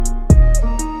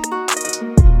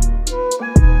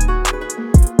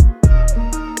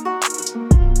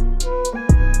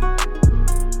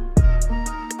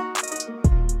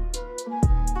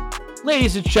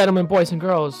Ladies and gentlemen, boys and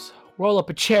girls, roll up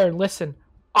a chair and listen.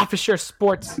 Office Share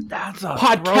Sports That's a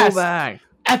podcast throwback.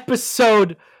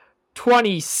 episode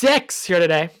 26 here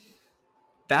today.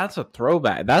 That's a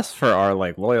throwback. That's for our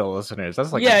loyal listeners.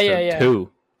 That's like Yeah, episode yeah. 2.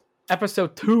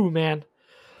 Episode 2, man.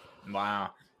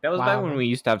 Wow. That was Wow, back when man. we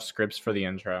used to have scripts for the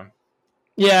intro.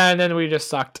 Yeah, and then we just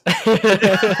sucked.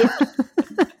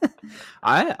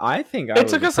 I think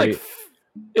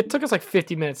It took us like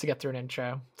 50 minutes to get through an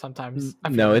intro sometimes. I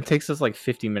feel No, like. it takes us like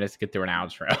 50 minutes to get through an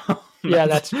outro. Yeah,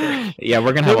 that's true. Yeah,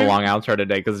 we're gonna have a Maybe- long outro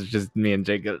today because it's just me and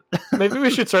Jacob. Maybe we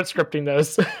should start scripting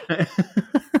those.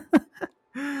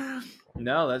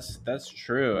 No, that's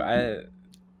true.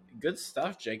 Good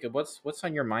stuff, Jacob. What's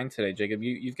on your mind today, Jacob?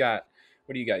 You've got,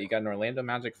 what do you got? You got an Orlando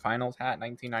Magic Finals hat,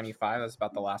 1995. That's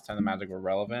about the last time the Magic were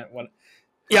relevant. What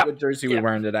jersey we Yeah.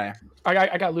 wearing today?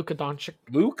 I got Luka Doncic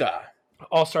Luka.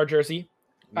 All-Star jersey.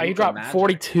 He Luka dropped Magic.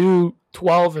 42,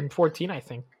 12, and 14, I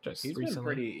think, just He's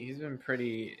recently. been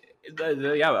pretty.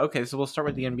 Yeah. Okay, so we'll start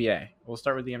with the NBA.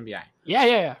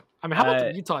 Yeah. I mean, how about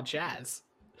the Utah Jazz?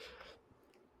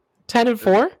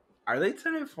 10-4, Are they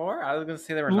 10-4? I was gonna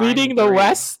say they were leading the 9-3.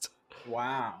 West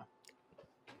Wow.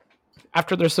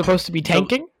 after they're supposed to be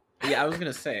tanking. Yeah, I was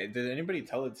gonna say, did anybody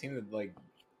tell the team that they're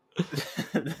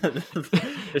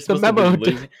The supposed memo to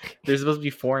be losing? They're supposed to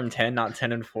be 4-10, not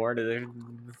 10-4. Did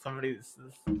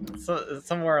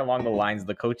somewhere along the lines,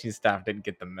 the coaching staff didn't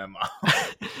get the memo.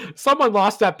 Someone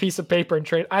lost that piece of paper and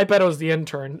trade. I bet it was the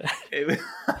intern.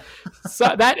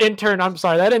 So that intern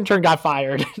got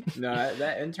fired. No,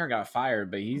 that intern got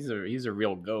fired, but he's a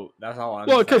real goat. That's all I'm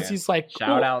Well, saying. because he's like,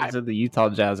 Shout well, out to the Utah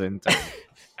Jazz intern.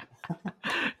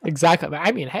 exactly.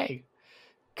 I mean, hey,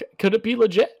 could it be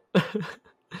legit?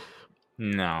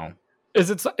 No,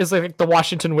 Is it like the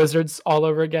Washington Wizards all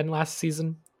over again last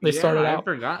season? They started I've out.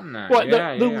 forgotten that. What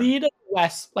Yeah, the yeah. lead of the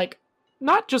West, like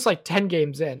not just like 10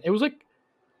 games in. It was like,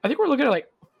 I think we're looking at like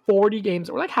 40 games.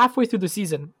 We're like halfway through the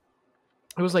season.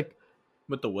 It was like,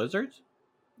 With the Wizards?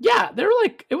 yeah, they were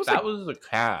like, it was That like, was the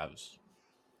Cavs.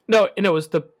 no, and it was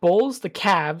the Bulls, the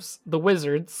Cavs, the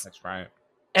Wizards, That's right.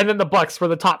 and then the Bucks were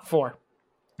the top 4.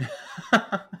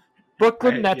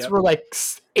 Brooklyn Right, Nets yep. were like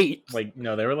 8.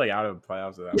 No, they were out of the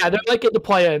playoffs at that Yeah, they're point. like in the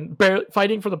play-in, barely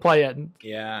fighting for the play-in.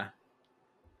 Yeah.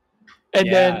 And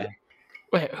Yeah. then,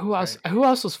 wait, who else? Who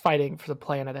else was fighting for the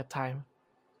play-in at that time?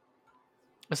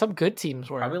 Some good teams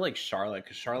were. Probably Charlotte,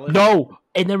 because Charlotte. No,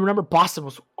 and then remember Boston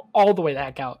was all the way the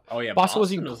heck out. Oh yeah, Boston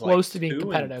wasn't even close to being 2 and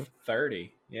competitive.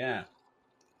 30. Yeah,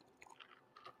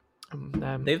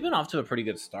 Um, they've been off to a pretty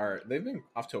good start. They've been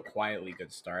off to a quietly good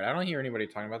start. I don't hear anybody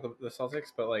talking about the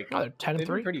Celtics, but they're 10 they've and been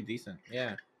 3. pretty decent.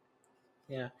 Yeah.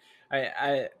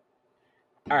 I.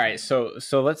 All right, so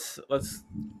let's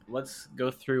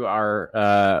go through our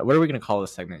what are we gonna call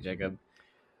this segment, Jacob?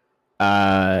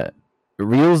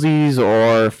 Realsies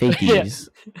or fakies?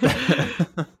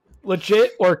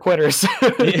 Legit or quitters?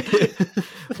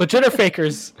 Legit or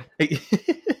fakers?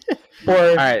 Or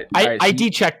All right, ID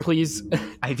check, please.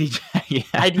 ID check. Yeah.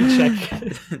 ID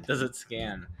check. Does it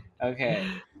scan? Okay,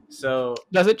 so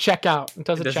Does it check out?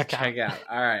 Does it does check it out? check out?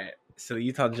 All right. So the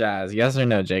Utah Jazz, yes or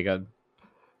no, Jacob?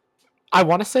 I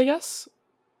want to say yes.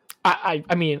 I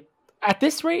mean, at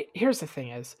this rate, here's the thing: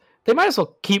 is they might as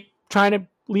well keep trying to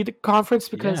lead the conference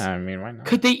because Yeah, I mean, why not?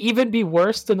 could they even be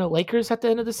worse than the Lakers at the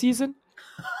end of the season?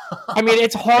 I mean,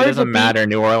 it's hard. It doesn't to matter.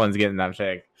 New Orleans getting that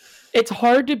pick. It's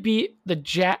hard to beat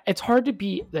It's hard to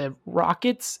beat the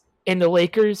Rockets and the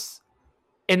Lakers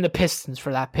and the Pistons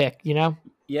for that pick. You know?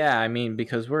 Yeah, I mean,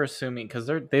 because we're assuming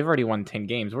they've already won 10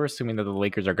 games. We're assuming that the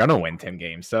Lakers are gonna win 10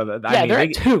 games. So They're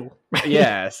at 2.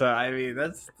 Yeah, so I mean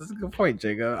that's a good point,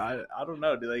 Jacob. I don't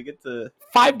know. Do they get to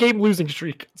 5-game losing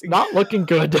streak. It's not looking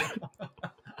good.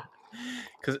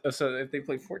 because so if they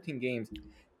play 14 games,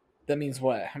 that means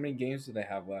what? How many games do they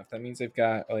have left? That means they've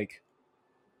got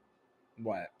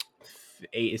what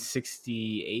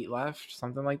 68 left,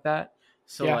 something like that.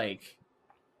 So Yeah.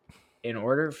 in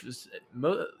order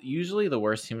usually the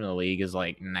worst team in the league is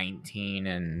 19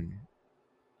 and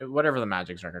whatever the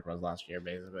Magic's record was last year,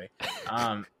 basically.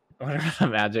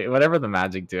 Whatever the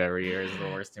Magic do every year is the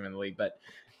worst team in the league. But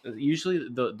usually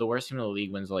the worst team in the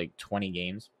league wins 20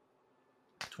 games,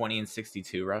 20 and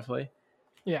 62 roughly.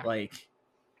 Yeah.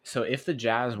 So if the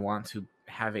Jazz want to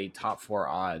have a top 4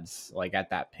 odds at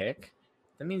that pick,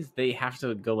 that means they have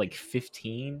to go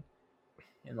 15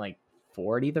 and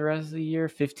 40 the rest of the year,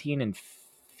 15 and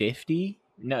 50.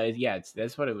 No,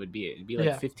 that's what it would be. It'd be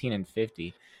 15 and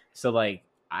 50. So I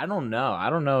don't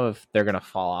know if they're gonna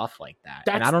fall off like that,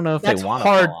 and I don't know if they want to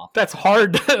fall off. That's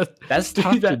hard. That's do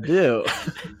tough to that. do.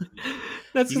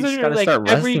 That's You because just you're gotta like start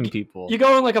resting people. you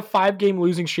go on like a 5-game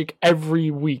losing streak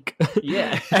every week.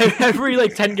 Yeah. Every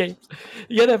like 10 games.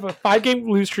 You gotta have a 5-game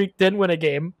lose streak, then win a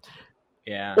game.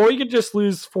 Yeah. Or you could just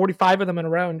lose 45 of them in a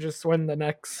row and just win the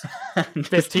next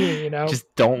 15, you know?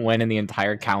 Just don't win in the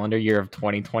entire calendar year of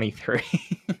 2023.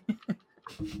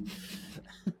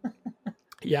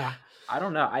 Yeah. I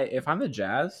don't know. If I'm the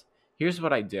Jazz, here's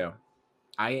what I do.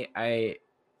 I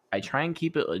try and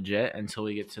keep it legit until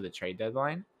we get to the trade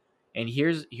deadline. And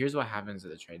here's what happens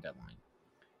at the trade deadline.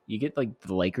 You get like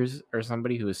the Lakers or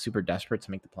somebody who is super desperate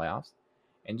to make the playoffs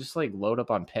and just like load up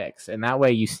on picks. And that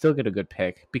way you still get a good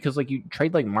pick because like you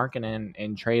trade like Markkanen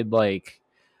and trade like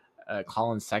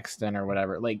Colin Sexton or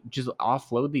whatever. Like just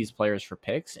offload these players for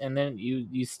picks and then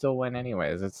you still win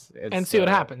anyways. It's and see what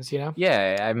happens, you know?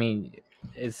 Yeah, I mean,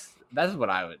 that's what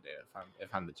I would do if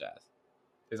I'm the Jazz.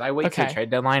 Is I wait till the trade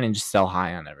deadline and just sell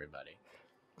high on everybody.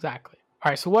 Exactly.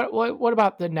 All right. So what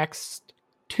about the next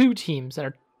two teams that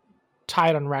are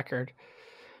tied on record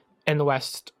in the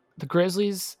West? The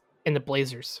Grizzlies and the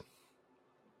Blazers.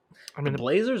 I mean, the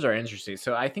Blazers are interesting.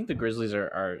 So I think the Grizzlies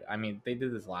are. I mean, they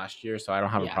did this last year, so I don't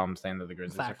have a problem saying that the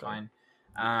Grizzlies are fine.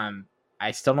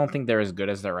 I still don't think they're as good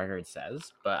as their record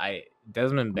says, but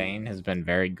Desmond Bane has been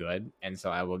very good, and so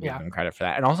I will give him credit for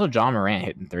that. And also John Morant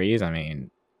hitting threes. I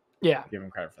mean, give him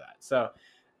credit for that. So,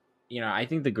 I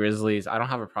think the Grizzlies. I don't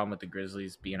have a problem with the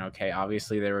Grizzlies being okay.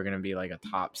 Obviously, they were going to be like a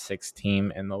top 6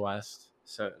 team in the West.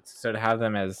 So to have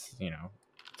them as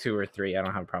 2 or 3, I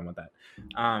don't have a problem with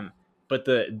that. But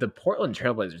the Portland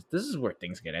Trailblazers, this is where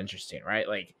things get interesting, right?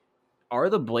 Like, are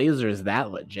the Blazers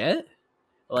that legit?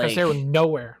 Because they were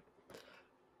nowhere.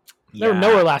 They were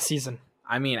nowhere last season.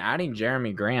 I mean, adding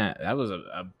Jeremy Grant, that was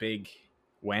a big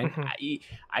win. Mm-hmm.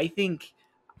 I think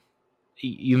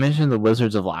you mentioned the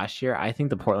Wizards of last year. I think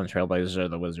the Portland Trailblazers are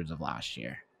the Wizards of last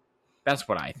year. That's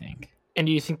what I think. And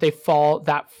do you think they fall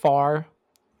that far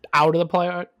out of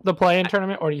the play-in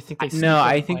tournament, or do you think they sneak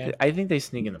I think they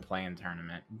sneak in the play-in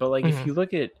tournament. But like if you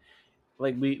look at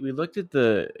like we looked at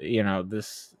the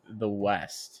the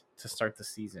West to start the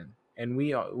season, and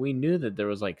we knew that there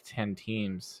was like 10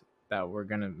 teams that were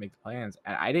gonna make the play-ins,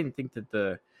 and I didn't think that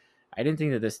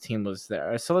this team was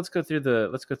there. So let's go through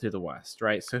the West,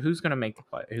 right? So who's gonna make the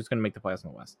playoffs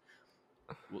in the West?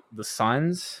 The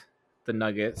Suns, the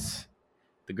Nuggets,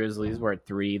 the Grizzlies were at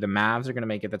 3. The Mavs are going to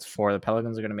make it. That's 4. The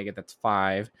Pelicans are going to make it. That's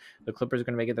 5. The Clippers are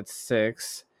going to make it. That's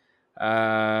 6. We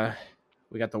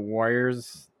got the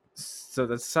Warriors. So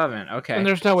that's 7. Okay. And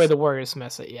there's no way the Warriors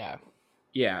miss it. Yeah.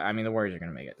 Yeah. I mean, the Warriors are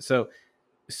going to make it. So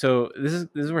this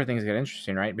is where things get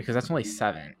interesting, right? Because that's only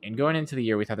 7. And going into the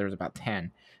year, we thought there was about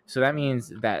 10. So that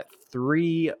means that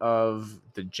 3 of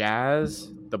the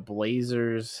Jazz, the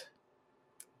Blazers,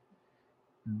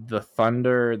 the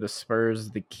Thunder, the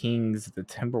Spurs, the Kings, the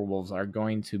Timberwolves are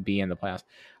going to be in the playoffs.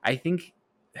 I think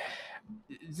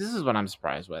this is what I'm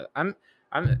surprised with.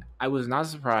 I was not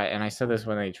surprised, and I said this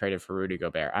when they traded for Rudy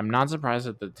Gobert. I'm not surprised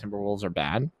that the Timberwolves are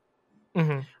bad.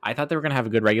 Mm-hmm. I thought they were going to have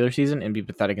a good regular season and be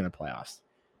pathetic in the playoffs.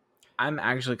 I'm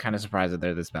actually kind of surprised that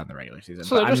they're this bad in the regular season.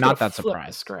 So I'm not that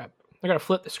surprised. They're going to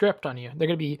flip the script on you. They're going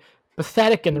to be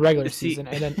pathetic in the regular season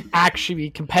and then actually be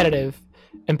competitive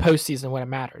in postseason when it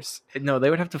matters. No, they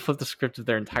would have to flip the script of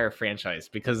their entire franchise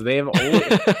because they have always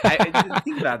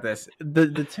think about this. The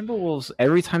Timberwolves,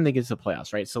 every time they get to the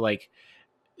playoffs, right?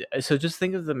 So just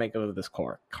think of the makeup of this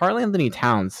core. Karl-Anthony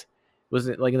Towns was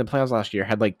like in the playoffs last year,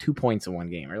 had like 2 points in one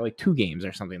game or like 2 games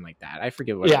or something like that. I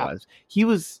forget what it was. He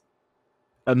was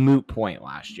a moot point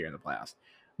last year in the playoffs.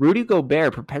 Rudy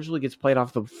Gobert perpetually gets played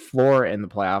off the floor in the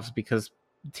playoffs because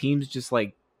teams just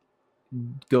like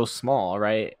go small,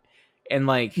 right? And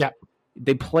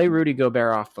they play Rudy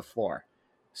Gobert off the floor.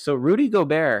 So Rudy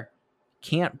Gobert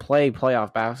can't play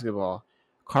playoff basketball.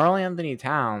 Karl-Anthony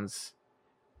Towns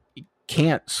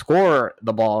can't score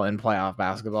the ball in playoff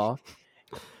basketball.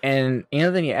 And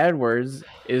Anthony Edwards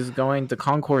is going to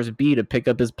Concourse B to pick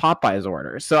up his Popeyes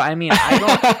order. So I mean,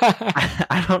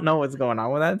 I don't know what's going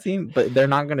on with that team, but they're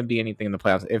not going to be anything in the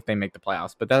playoffs if they make the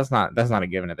playoffs. But that's not a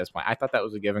given at this point. I thought that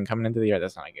was a given coming into the year.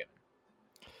 That's not a given.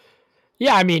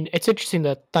 Yeah, I mean, it's interesting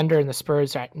the Thunder and the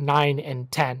Spurs are at 9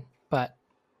 and 10, but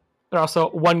they're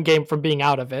also 1 game from being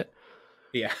out of it.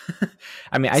 Yeah.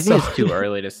 I mean, I think it's too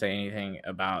early to say anything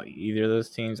about either of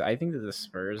those teams. I think that the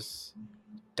Spurs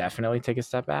definitely take a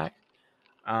step back.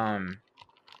 The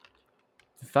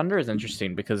Thunder is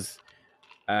interesting because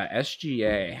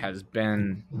SGA has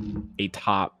been a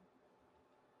top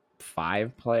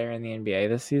 5 player in the NBA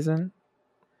this season.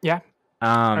 Yeah.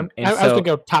 I was going to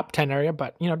go top 10 area,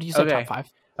 but do you say top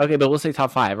 5? Okay, but we'll say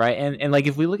top 5, right? And like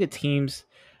if we look at teams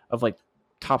of like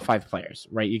top 5 players,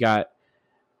 right? You got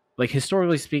like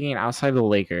historically speaking, outside of the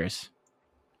Lakers,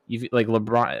 you like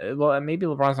LeBron. Well, maybe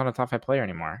LeBron's not a top 5 player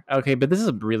anymore. Okay, but this is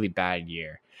a really bad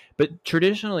year. But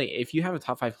traditionally, if you have a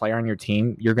top 5 player on your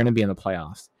team, you're going to be in the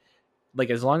playoffs. Like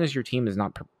as long as your team is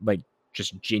not like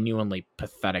just genuinely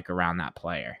pathetic around that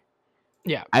player.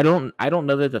 Yeah. I don't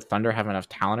know that the Thunder have enough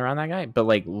talent around that guy, but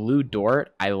like Lou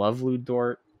Dort, I love Lou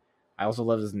Dort. I also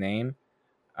love his name.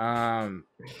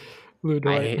 Lou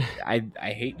Dort. I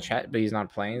hate Chet, but he's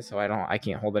not playing, so I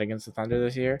can't hold it against the Thunder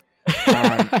this year.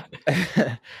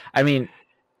 I mean,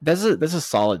 that's a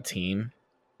solid team.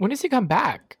 When does he come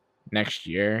back? Next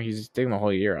year. He's taking the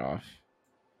whole year off.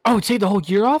 Oh, take the whole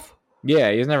year off?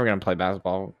 Yeah, he's never gonna play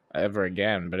basketball ever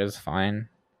again, but it's fine.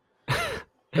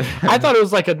 I thought it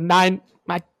was like a 9.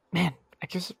 Man, I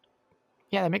guess.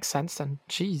 Yeah, that makes sense then.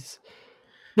 Jeez.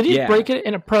 Did he break it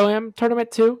in a Pro-Am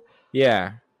tournament too?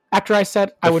 Yeah. After I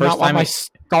said I would not want my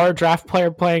star draft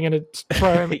player playing in a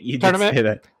Pro-Am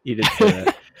tournament. You did say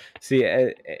that. See,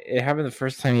 it happened the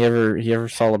first time he ever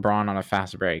saw LeBron on a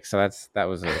fast break. So that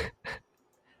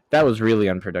was really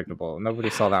unpredictable. Nobody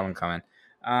saw that one coming.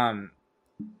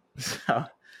 So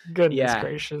goodness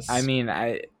gracious. I mean,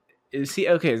 see.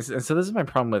 Okay, so this is my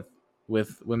problem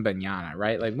with Wembanyama,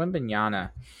 right? Like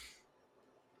Wembanyama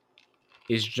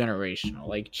is generational.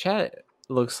 Like Chet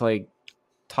looks like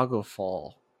Taco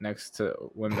Fall next to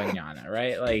Wembanyama,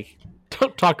 right? Like,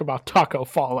 don't talk about Taco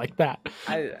Fall like that.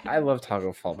 I love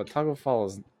Taco Fall, but Taco Fall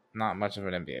is not much of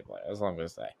an NBA player. That's all I'm gonna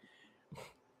say.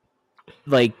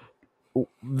 Like,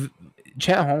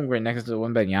 Chet Holmgren next to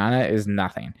Wembanyama is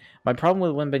nothing. My problem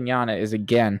with Wembanyama is,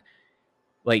 again,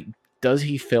 like, does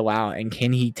he fill out and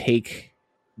can he take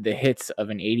the hits of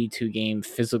an 82-game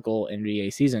physical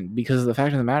NBA season? Because the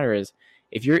fact of the matter is,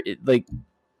 if you're like,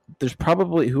 there's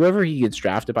probably whoever he gets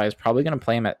drafted by is probably going to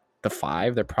play him at the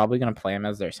 5. They're probably going to play him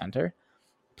as their center.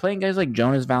 Playing guys like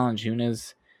Jonas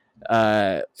Valanciunas,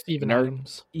 Steven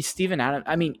Adams.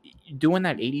 I mean, doing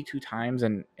that 82 times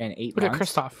in 8 Look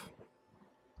months. Look at Kristoff.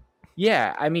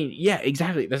 Yeah, I mean, yeah,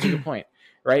 exactly. That's a good point,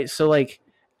 right? So, like,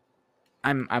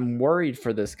 I'm worried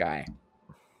for this guy,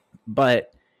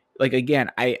 but like again,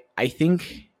 I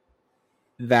think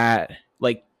that,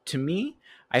 like, to me,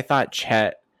 I thought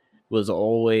Chet was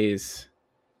always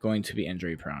going to be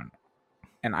injury prone,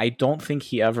 and I don't think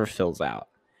he ever fills out.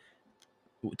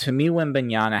 To me,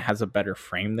 Wembanyama has a better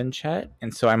frame than Chet,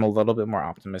 and so I'm a little bit more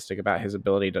optimistic about his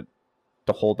ability to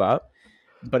hold up.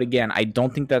 But again, I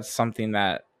don't think that's something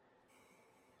that,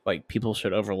 like, people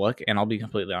should overlook. And I'll be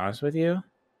completely honest with you.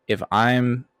 If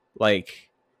I'm, like,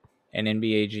 an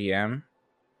NBA GM,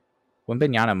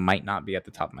 Wembanyama might not be at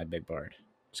the top of my big board.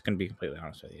 Just going to be completely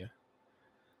honest with you.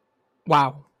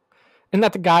 Wow. Isn't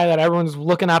that the guy that everyone's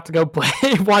looking at to go play,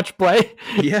 watch play?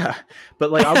 Yeah. But,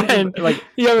 like, I'll be, like,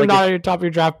 you have him not on your top of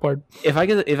your draft board. If I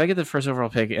get the first overall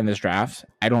pick in this draft,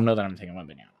 I don't know that I'm taking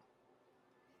Wembanyama.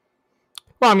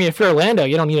 Well, I mean, if you're Orlando,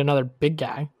 you don't need another big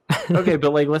guy. Okay,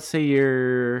 but, like, let's say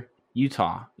you're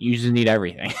Utah. You just need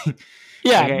everything.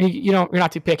 Yeah, okay. You're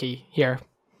not too picky here.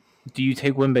 Do you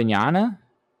take Wembanyama?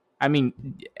 I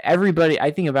mean, everybody,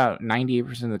 I think about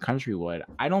 98% of the country would.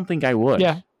 I don't think I would.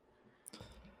 Yeah.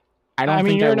 I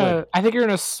think you're in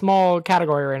a small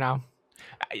category right now.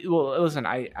 Well, listen,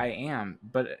 I am,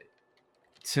 but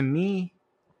to me,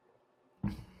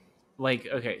 like,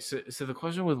 okay, so the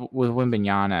question with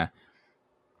Wembanyama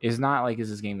is not like, is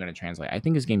his game going to translate? I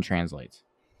think his game translates.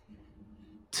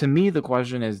 To me, the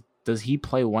question is, does he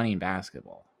play winning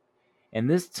basketball? And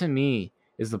this, to me,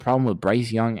 is the problem with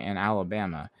Bryce Young and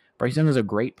Alabama. Bryce Young is a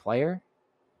great player,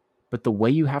 but the way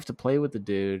you have to play with the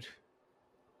dude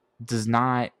is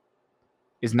not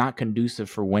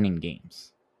conducive for winning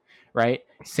games, right?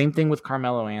 Same thing with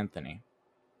Carmelo Anthony.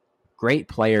 Great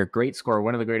player, great scorer,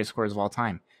 one of the greatest scorers of all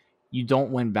time. You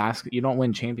don't win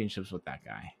championships with that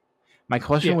guy. My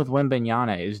question with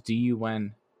Wembanyama is, do you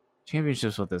win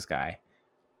championships with this guy?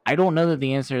 I don't know that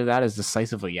the answer to that is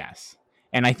decisively yes.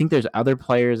 And I think there's other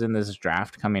players in this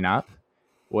draft coming up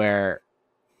where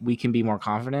we can be more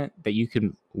confident that you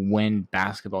can win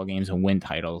basketball games and win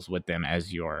titles with them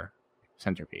as your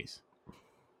centerpiece.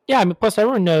 Yeah, I mean, plus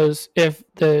everyone knows if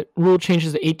the rule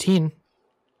changes to 18,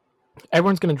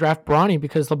 everyone's going to draft Bronny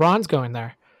because LeBron's going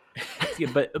there. Yeah,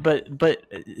 but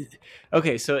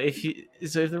okay, so if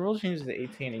the rule changes to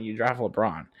 18 and you draft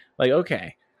LeBron, like,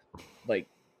 okay, like,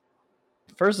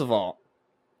 first of all,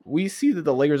 we see that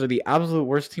the Lakers are the absolute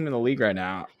worst team in the league right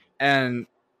now, and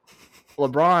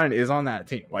LeBron is on that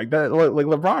team. Like that, like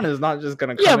LeBron is not just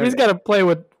gonna. Yeah, but he's got to play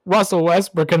with Russell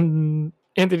Westbrook and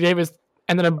Anthony Davis,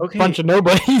 and then a bunch of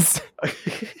nobodies.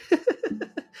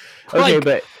 Okay,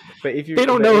 but if you they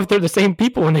don't know if they're the same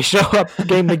people when they show up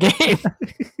game to game.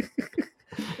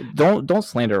 don't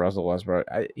slander Russell Westbrook.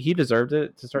 He deserved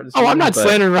it to start the season. Oh, I'm not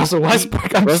slandering Russell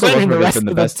Westbrook. I'm Russell slandering the Westbrook has rest been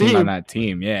the of best the team on team. that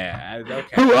team. Yeah.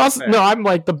 Okay. Who else? Fair. No, I'm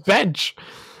like the bench.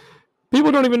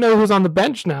 People don't even know who's on the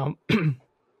bench now.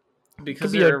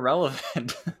 Because they're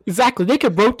irrelevant. Exactly. They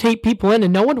could rotate people in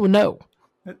and no one would know.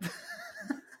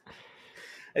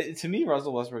 To me,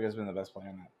 Russell Westbrook has been the best player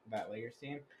on that Lakers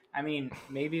team. I mean,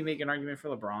 maybe make an argument for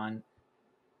LeBron.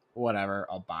 Whatever,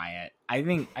 I'll buy it. I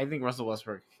think Russell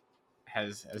Westbrook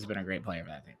has been a great player for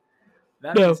that team.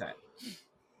 That being said,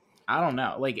 I don't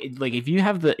know. Like if you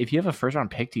have a first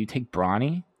round pick, do you take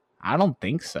Bronny? I don't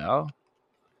think so.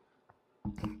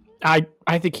 I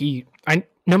think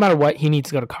no matter what, he needs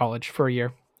to go to college for a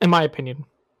year, in my opinion.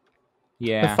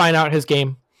 Yeah. To find out his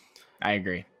game. I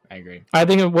agree. I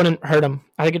think it wouldn't hurt him.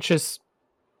 I think it's just,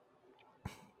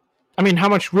 I mean, how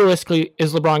much realistically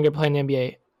is LeBron going to play in the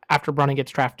NBA after Bronny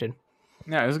gets drafted?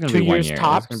 No, this is going to be 1 year.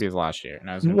 Tops. It's going to be his last year.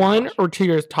 No, 1 or 2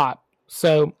 years top.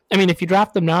 So, I mean, if you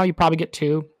draft them now, you probably get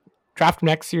 2. Draft them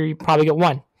next year, you probably get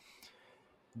 1.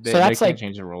 So that's like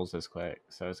change the rules this quick.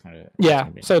 So it's going to. Yeah.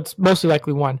 So it's mostly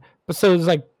likely 1. But so it's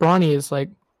like Bronny is like,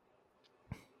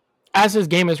 as his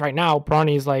game is right now,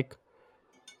 Bronny is like,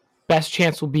 best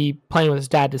chance will be playing with his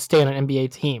dad to stay on an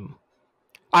NBA team.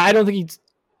 I think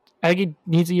he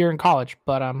needs a year in college,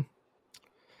 but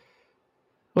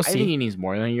we'll see. I think he needs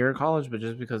more than a year in college, but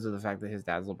just because of the fact that his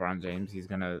dad's LeBron James, he's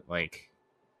gonna like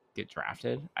get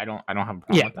drafted. I don't have a problem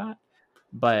with that.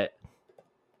 But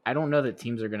I don't know that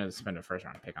teams are gonna spend a first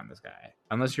round pick on this guy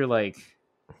unless you're like,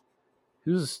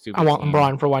 who's a stupid. I want team?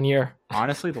 LeBron for 1 year.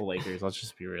 Honestly, the Lakers. Let's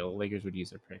just be real. The Lakers would use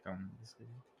their pick on this.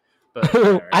 But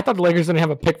I thought the Lakers didn't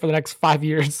have a pick for the next 5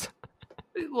 years.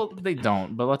 Well, they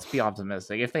don't, but let's be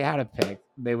optimistic. If they had a pick,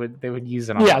 they would use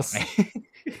it on Yes.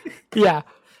 Yeah.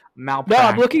 No,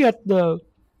 I'm looking at the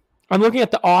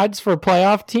odds for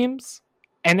playoff teams,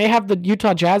 and they have the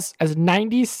Utah Jazz as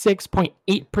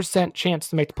 96.8% chance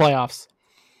to make the playoffs.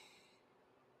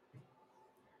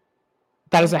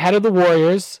 That is ahead of the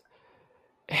Warriors,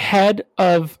 ahead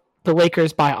of the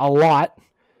Lakers by a lot.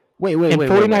 Wait.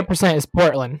 49% is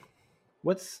Portland.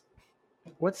 What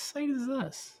site is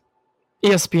this?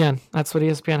 ESPN. That's what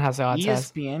ESPN has the odds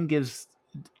as. ESPN gives,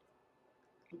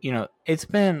 it's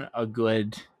been a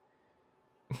good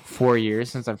 4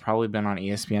 years since I've probably been on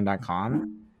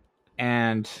ESPN.com,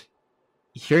 and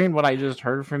hearing what I just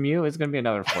heard from you, it's going to be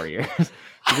another 4 years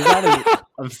because that is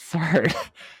absurd.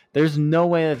 There's no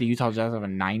way that the Utah Jazz have a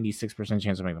 96%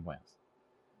 chance of making the playoffs.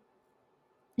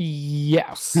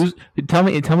 Yes. Tell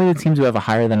me the teams who have a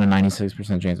higher than a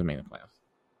 96% chance of making the playoffs.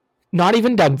 Not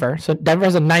even Denver. So Denver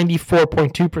has a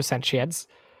 94.2% chance.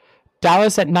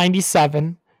 Dallas at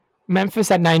 97.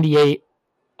 Memphis at 98.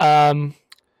 Phoenix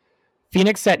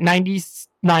at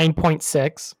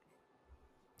 99.6.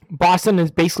 Boston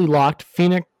is basically locked.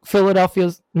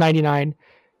 Philadelphia's 99.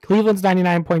 Cleveland's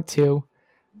 99.2.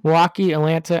 Milwaukee,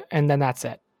 Atlanta, and then that's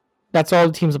it. That's all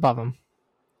the teams above them.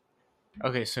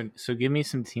 Okay, so give me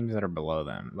some teams that are below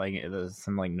them. Like there's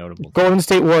some like notable Golden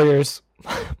State Warriors.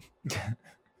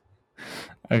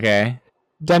 Okay.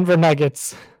 Denver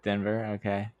Nuggets. Denver,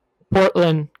 okay.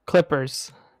 Portland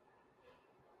Clippers.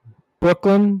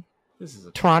 Brooklyn,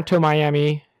 Toronto,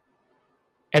 Miami,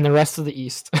 and the rest of the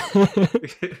East.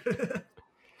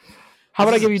 How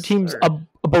about I give you teams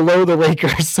below the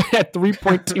Lakers at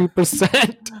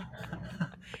 3.2%?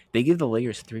 They give the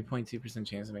Lakers 3.2%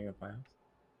 chance of making the playoffs?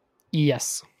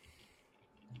 Yes.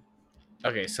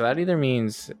 Okay, so that either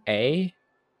means A,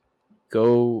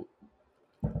 go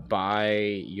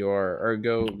buy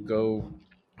go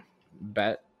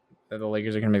bet that the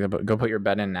Lakers are going to make go put your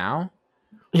bet in now.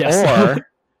 Yes. Or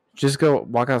just go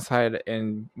walk outside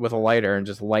and with a lighter and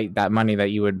just light that money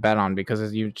that you would bet on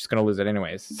because you're just going to lose it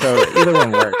anyways. So either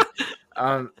one works.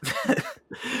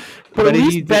 But at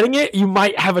least betting it, you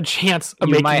might have a chance of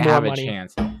making more money. You might have a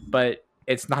chance, but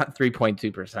it's not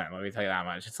 3.2%. Let me tell you that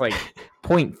much. It's like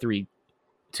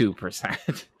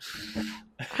 0.32%.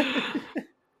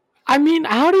 I mean,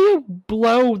 how do you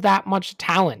blow that much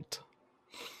talent?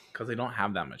 Because they don't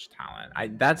have that much talent.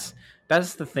 That's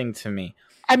the thing to me.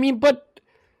 I mean, but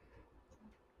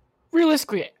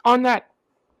realistically, on that,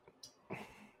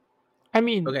 I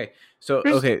mean, okay, so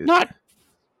not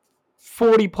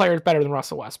 40 players better than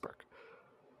Russell Westbrook.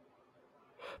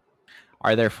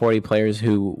 Are there 40 players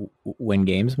who win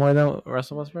games more than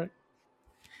Russell Westbrook?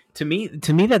 To me,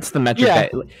 that's the metric. Yeah.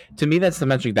 That's the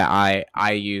metric that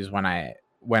I use when I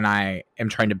am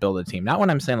trying to build a team. Not when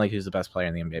I'm saying like who's the best player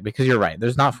in the NBA. Because you're right.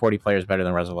 There's not 40 players better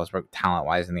than Russell Westbrook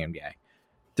talent-wise in the NBA.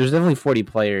 There's definitely 40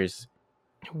 players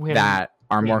that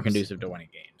are more conducive to winning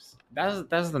games.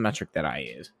 That's the metric that I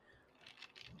use.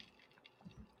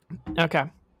 Okay.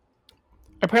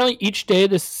 Apparently, each day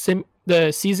the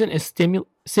season is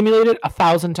simulated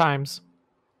 1,000 times.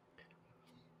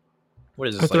 What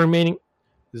is this With like? the remaining.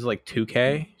 This is like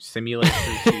 2K simulation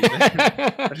season.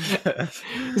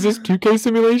 Is this 2K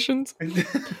simulations?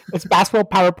 It's Basketball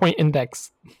PowerPoint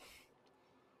Index.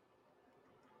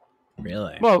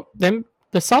 Really? Well, then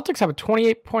the Celtics have a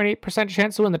 28.8%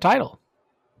 chance to win the title.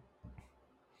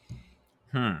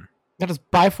 That is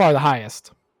by far the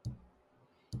highest.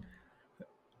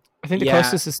 I think the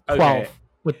closest is 12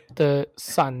 with the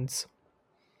Suns.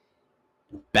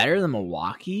 Better than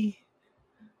Milwaukee?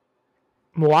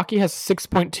 Milwaukee has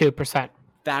 6.2%.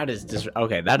 That is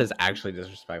that is actually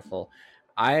disrespectful.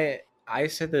 I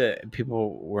said that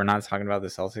people were not talking about the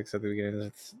Celtics at the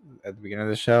beginning of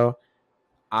the show.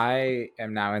 I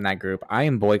am now in that group. I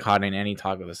am boycotting any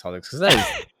talk of the Celtics because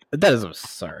that is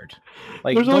absurd.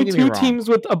 Like, there's only 2 teams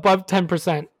with above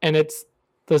 10%, and it's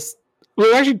this.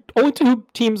 Well, actually, only 2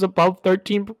 teams above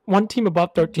 13. 1 team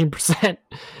above 13%.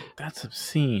 That's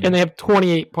obscene. And they have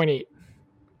 28.8.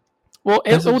 Well,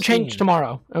 it will change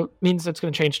tomorrow. It means it's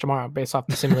going to change tomorrow based off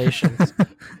the simulations.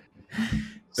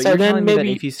 So then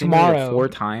maybe if you tomorrow 4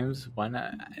 times, why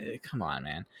not? Come on,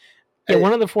 man. Yeah,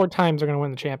 one of the 4 times they're going to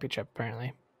win the championship.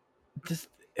 Apparently.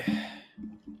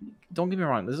 Don't get me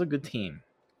wrong. This is a good team.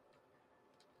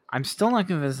 I'm still not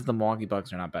convinced that the Milwaukee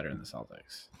Bucks are not better than the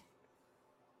Celtics.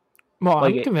 Well,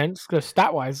 I'm convinced because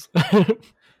stat-wise,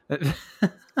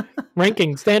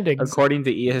 ranking standings according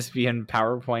to ESPN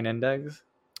PowerPoint Index.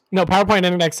 No, PowerPoint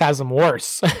Index has them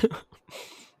worse.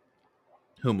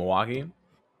 Who, Milwaukee?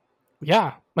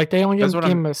 Yeah, like they only give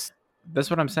us. That's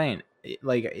what I'm saying.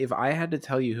 Like, if I had to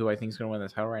tell you who I think is going to win the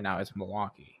title right now, it's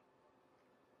Milwaukee.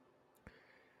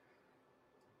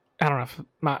 I don't know if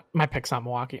my pick's not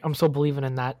Milwaukee. I'm still believing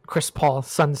in that Chris Paul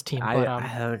Suns team.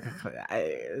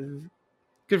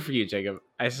 Good for you, Jacob.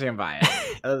 I stand by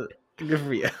it. Good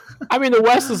for you. I mean, the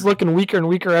West is looking weaker and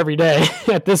weaker every day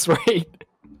at this rate.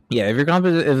 Yeah, if your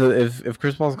if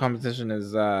Chris Paul's competition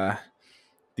is the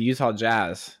Utah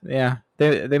Jazz, yeah,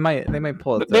 they might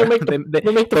pull it. They make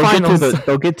the finals.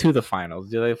 They'll get to the finals.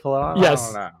 Do they pull it off? Yes.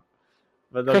 I don't know.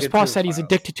 But Chris Paul said he's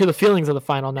addicted to the feelings of the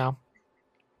final now.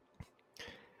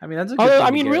 I mean, that's a good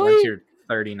thing to get once you're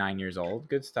 39 years old.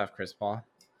 Good stuff, Chris Paul.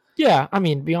 Yeah, I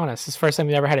mean, be honest. It's the first time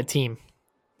he ever had a team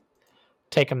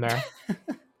take him there.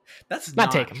 That's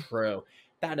not true.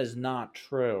 That is not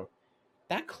true.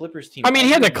 That Clippers team. I mean,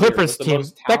 he had the Clippers team.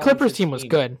 That Clippers team was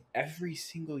good. Every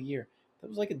single year. That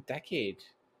was like a decade.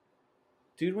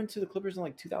 Dude went to the Clippers in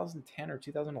like 2010 or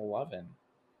 2011.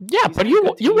 Yeah, but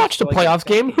you watched the playoffs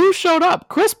game. Who showed up?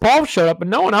 Chris Paul showed up,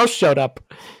 and no one else showed up.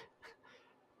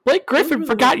 Blake Griffin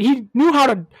forgot he knew how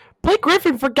to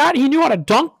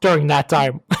dunk during that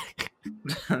time.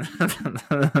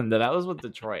 No, that was with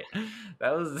Detroit.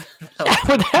 Yeah,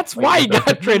 but that's why he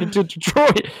got traded to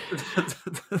Detroit.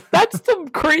 That's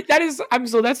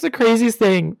the craziest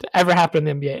thing to ever happen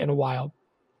in the NBA in a while.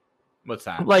 What's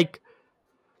that? Like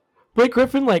Blake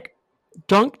Griffin, like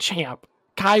dunk champ,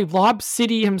 guy, Lob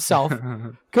City himself,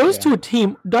 goes to a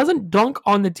team, doesn't dunk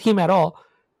on the team at all,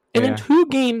 and then 2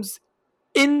 games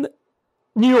in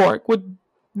New York with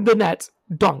the Nets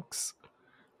dunks.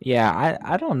 Yeah,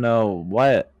 I don't know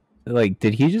what, like,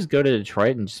 did he just go to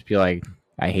Detroit and just be like,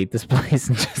 I hate this place,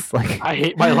 and just like, I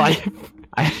hate my life.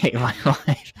 I hate my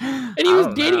life. And he was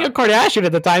dating a Kardashian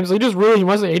at the time, so he just really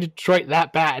wasn't hated Detroit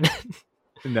that bad.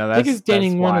 No, that's, I think he's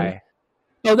dating why.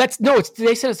 They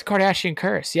said it's a Kardashian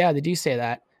curse. Yeah, they do say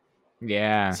that.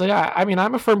 Yeah. So yeah, I mean,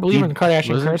 I'm a firm believer in the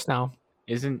Kardashian curse now.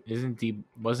 Wasn't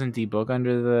D Book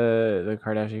under the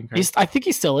Kardashian curse? I think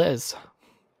he still is.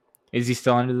 Is he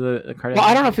still under the Kardashian? Well,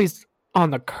 I don't know if he's on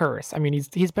the curse. I mean,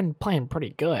 he's been playing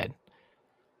pretty good.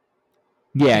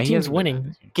 Yeah, the team's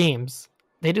winning games.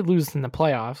 They did lose in the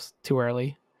playoffs too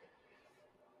early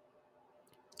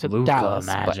to Luka Dallas.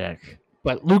 Magic.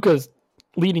 But Luka's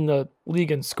leading the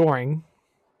league in scoring.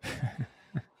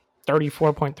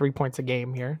 34.3 points a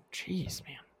game here. Jeez,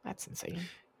 man. That's insane.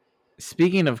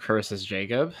 Speaking of curses,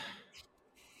 Jacob,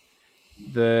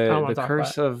 the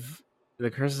curse of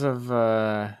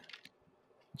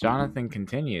Jonathan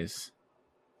continues.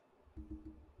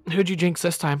 Who'd you jinx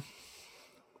this time?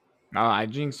 Oh, I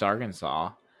jinxed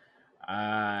Arkansas.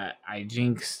 I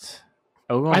jinxed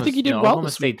Oklahoma. I think you did well.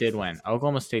 Oklahoma State did win.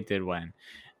 Oklahoma State did win.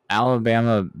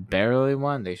 Alabama barely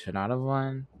won. They should not have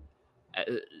won.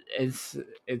 It's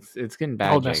getting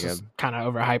bad, Ole Jacob. Miss is kind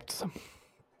of overhyped.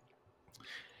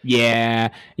 Yeah.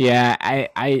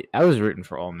 I was rooting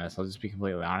for Ole Miss. I'll just be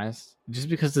completely honest. Just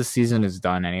because the season is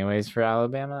done anyways for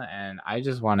Alabama, and I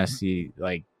just want to see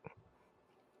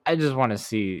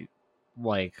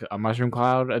like a mushroom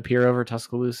cloud appear over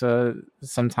Tuscaloosa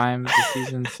sometime this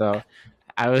season. So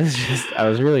I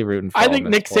was really rooting for I Ole think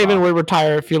Miss Nick to pull it Saban off. would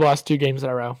retire if he lost 2 games in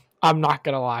a row. I'm not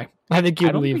gonna lie. I think I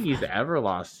he'd don't leave. think he's ever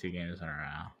lost 2 games in a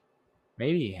row.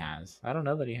 Maybe he has. I don't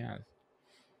know that he has.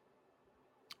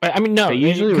 I mean, no, They he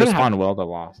usually couldn't respond have, well to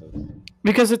losses.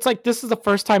 because it's like this is the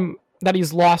first time that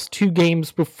he's lost 2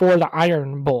 games before the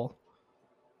Iron Bowl.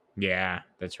 Yeah,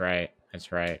 that's right.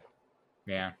 That's right.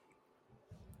 Yeah.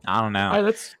 I don't know.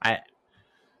 That's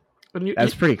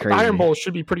That's pretty The Iron crazy. Bowl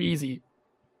should be pretty easy.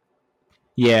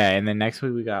 Yeah, and then next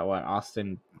week we got what,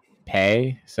 Austin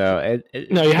Pay. So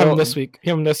No, you have him this week.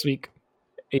 You have him this week.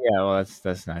 Yeah, well,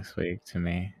 that's next week to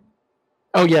me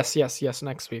Oh yes,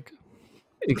 next week.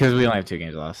 because we only have 2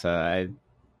 games left. So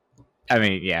I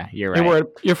mean, yeah, you're right.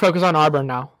 You're focused on Auburn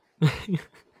now.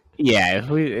 Yeah,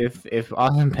 if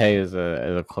Austin Pay is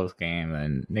a close game,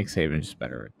 then Nick Saban just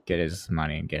better get his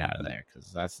money and get out of there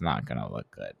because that's not gonna look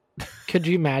good. Could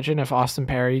you imagine if Austin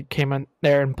Perry came in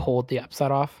there and pulled the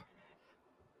upset off?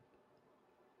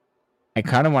 I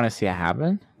kind of want to see it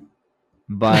happen,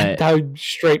 but that would be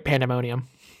straight pandemonium.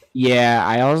 Yeah,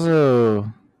 I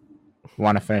also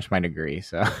want to finish my degree,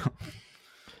 so.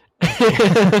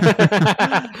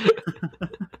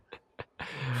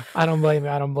 I don't blame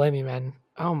you, man.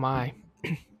 Oh my.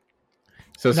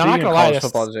 So speaking of college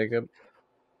football, Jacob,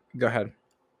 go ahead.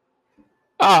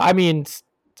 I mean,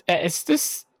 it's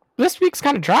this week's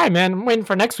kind of dry, man. I'm waiting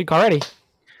for next week already.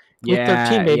 Week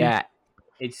 13, baby. Yeah.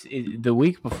 It's the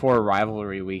week before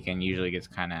rivalry weekend usually gets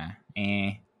kind of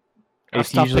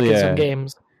It's usually some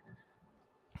games.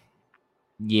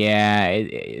 Yeah,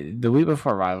 the week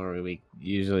before rivalry week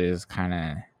usually is kind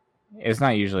of. It's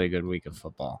not usually a good week of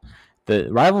football.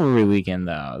 The rivalry weekend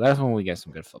though, that's when we get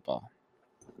some good football.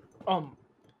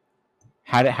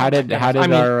 How did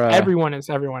our everyone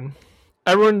is everyone.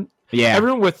 Everyone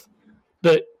with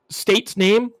the state's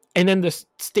name and then the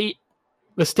state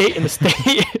and the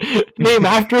state name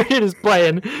after it is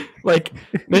playing. Like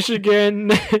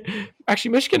Michigan.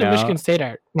 Actually, Michigan and Michigan State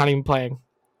are not even playing.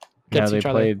 No, they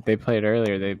played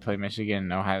earlier. They played Michigan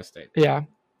and Ohio State. Yeah.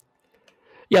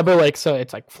 Yeah, but like, so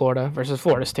it's like Florida versus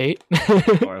Florida State.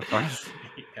 Florida State.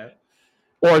 Yeah.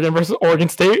 Oregon versus Oregon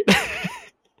State.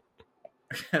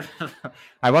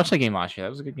 I watched that game last year. That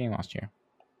was a good game last year.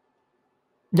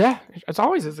 Yeah, it's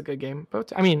always a good game.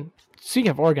 But I mean,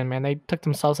 speaking of Oregon, man, they took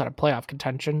themselves out of playoff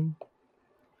contention.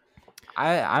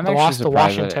 I'm they lost to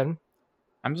Washington.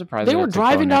 I'm surprised they were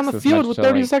driving down the field with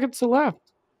 30 seconds left.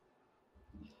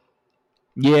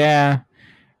 Yeah,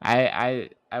 I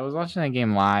was watching that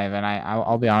game live, and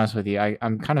I'll be honest with you,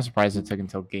 I'm kind of surprised it took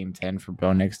until Game 10 for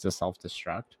Bo Nix to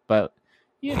self-destruct. But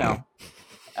you know,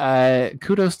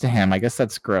 kudos to him. I guess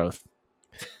that's growth.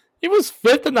 He was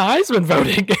 5th in the Heisman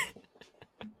voting.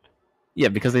 Yeah,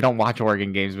 because they don't watch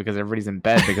Oregon games because everybody's in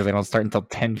bed because they don't start until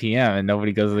 10 p.m. and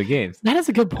nobody goes to the games. That is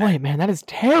a good point, man. That is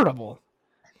terrible.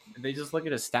 They just look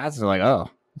at his stats and they're like, oh,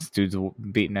 this dude's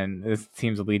beating and this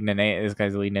team's leading an 8. This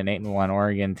guy's leading an 8-1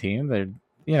 Oregon team. They're,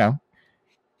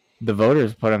 the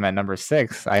voters put him at number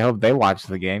 6. I hope they watch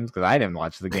the games because I didn't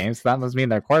watch the games. So that must mean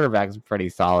their quarterback's pretty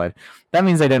solid. That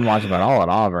means they didn't watch him at all at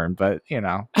Auburn, but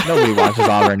nobody watches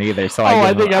Auburn either. So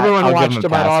I think everyone watched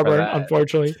him at Auburn,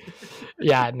 unfortunately.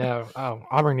 Yeah, no. Oh,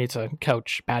 Auburn needs a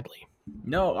coach badly.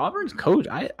 No, Auburn's coach.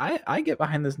 I get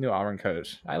behind this new Auburn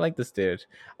coach. I like this dude.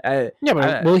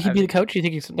 Will he be the coach? Do you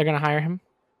think they're going to hire him?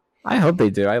 I hope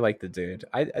they do. I like the dude.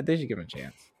 They should give him a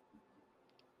chance.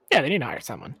 Yeah, they need to hire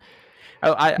someone.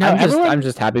 I'm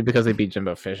just happy because they beat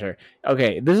Jimbo Fisher.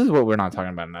 Okay, this is what we're not talking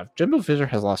about enough. Jimbo Fisher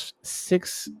has lost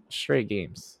 6 straight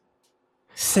games.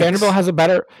 6. Vanderbilt has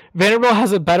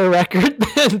a better record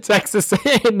than Texas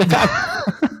A&M.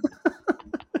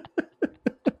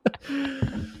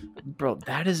 Bro,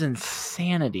 that is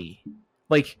insanity.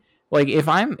 Like if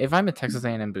I'm a Texas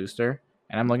A&M booster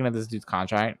and I'm looking at this dude's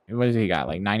contract, what does he got?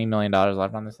 Like $90 million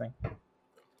left on this thing?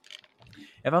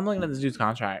 If I'm looking at this dude's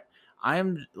contract,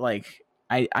 I'm like,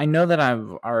 I know that I've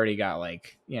already got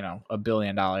like, $1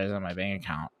 billion in my bank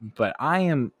account, but I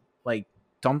am like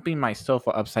dumping my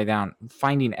sofa upside down,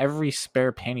 finding every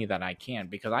spare penny that I can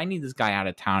because I need this guy out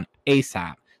of town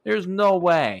ASAP. There's no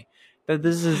way that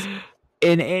this is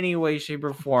in any way, shape,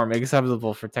 or form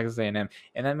acceptable for Texas A&M,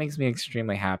 and that makes me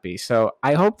extremely happy. So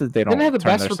I hope that they don't have the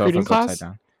turn best their recruiting sofas class upside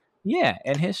down. Yeah,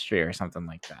 in history or something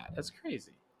like that. That's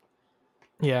crazy.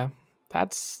 Yeah,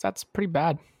 that's pretty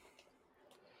bad.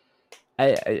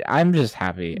 I'm just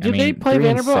happy. Did they play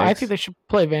Vanderbilt? I think they should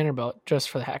play Vanderbilt just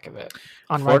for the heck of it.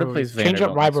 On Florida rivalry. plays Vanderbilt. Change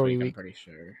up rivalry week. I'm pretty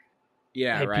sure.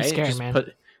 Yeah, hey, right. Be scared, just man.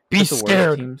 Put be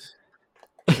scared.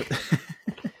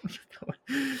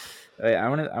 I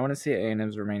want to see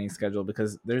A&M's remaining schedule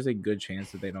because there's a good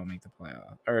chance that they don't make the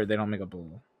playoff or they don't make a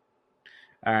bowl.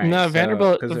 All right, No, so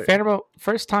Vanderbilt,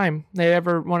 first time they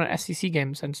ever won an SEC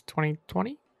game since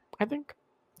 2020, I think.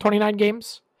 29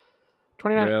 games,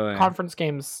 29 really, conference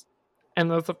games,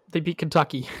 and they beat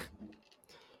Kentucky.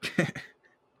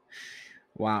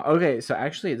 wow. Okay, so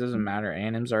actually, it doesn't matter.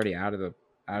 A&M's already out of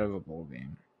a bowl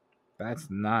game. That's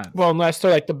nuts. Well, unless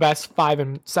they're like the best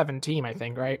 5-7 team, I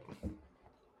think, right?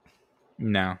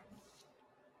 No,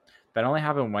 that only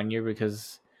happened one year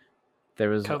because there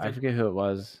was COVID. I forget who it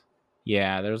was.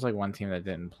 Yeah, there was like one team that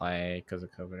didn't play because of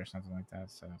COVID or something like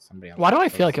that. So somebody else. Why do I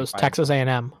feel like it was Texas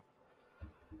A&M?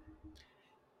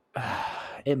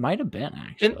 It might have been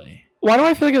actually. Why do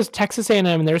I feel like it was Texas A&M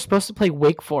and they were supposed to play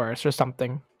Wake Forest or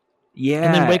something? Yeah,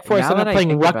 and then Wake Forest ended up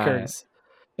playing Rutgers,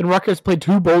 and Rutgers played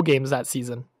 2 bowl games that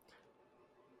season.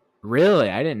 Really,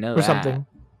 I didn't know or that. Something.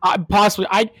 Possibly,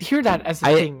 I hear that as a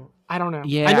thing. I don't know.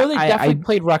 Yeah, I know they definitely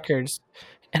played Rutgers,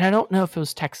 and I don't know if it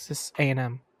was Texas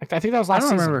A&M. I think that was last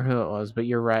season. I don't remember who it was, but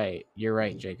you're right. You're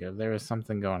right, Jacob. There was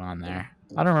something going on there.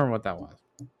 I don't remember what that was.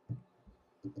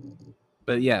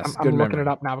 But yes, I'm looking it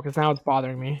up now because now it's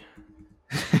bothering me.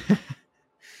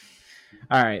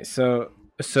 All right, so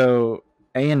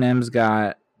A&M's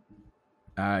got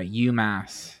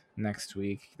UMass next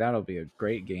week. That'll be a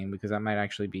great game because that might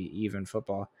actually be even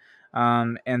football.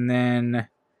 And then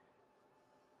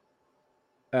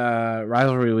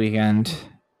rivalry weekend,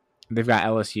 they've got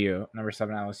LSU, number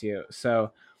 7 LSU.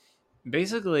 So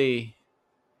basically,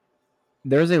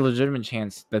 there's a legitimate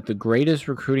chance that the greatest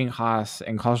recruiting class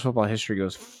in college football history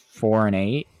goes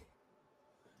 4-8,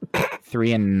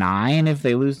 3-9 if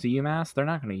they lose to UMass. They're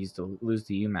not going to lose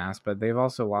to UMass, but they've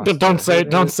also lost. Don't say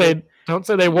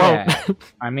they won't. Yeah.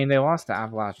 I mean, they lost to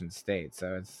Appalachian State,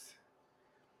 so it's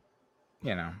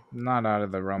not out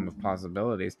of the realm of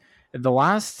possibilities. The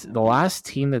last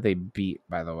team that they beat,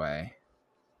 by the way,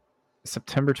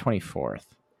 September 24th.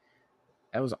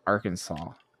 That was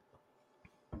Arkansas.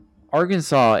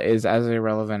 Arkansas is as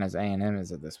irrelevant as A&M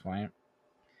is at this point.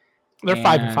 They're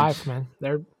 5-5, man.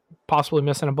 They're possibly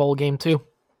missing a bowl game too.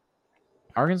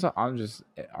 Arkansas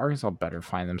better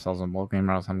find themselves a bowl game,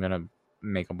 or else I'm gonna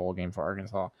make a bowl game for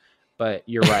Arkansas. But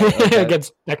you're right.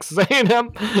 Against Texas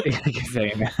A&M.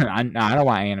 I don't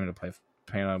want A&M to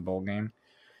play in a bowl game.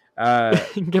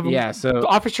 So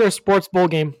offer a sports bowl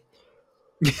game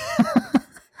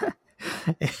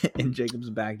in Jacob's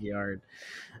backyard.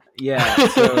 Yeah.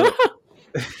 So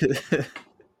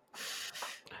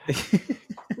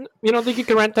you don't think you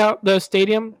can rent out the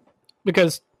stadium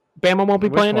because Bama won't be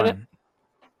playing in it?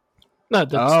 No,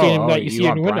 the stadium that you see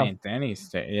in your window.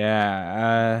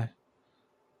 Yeah.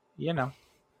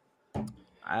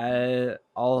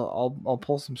 I'll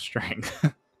pull some strength.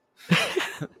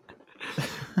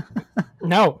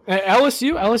 No,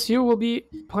 LSU will be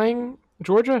playing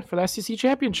Georgia for the SEC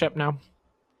championship now.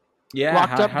 Yeah,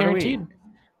 locked up, guaranteed.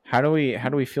 How do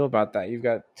we feel about that? You've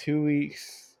got 2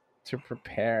 weeks to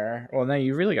prepare. Well, no,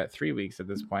 you really got 3 weeks at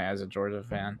this point as a Georgia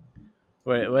fan.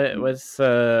 What's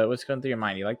going through your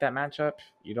mind? You like that matchup?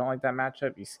 You don't like that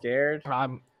matchup? You scared?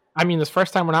 I mean, this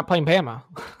first time we're not playing Bama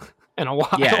in a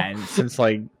while. Yeah, and since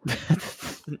like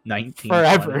 19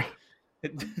 forever.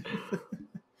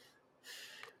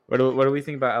 What do we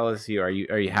think about LSU? Are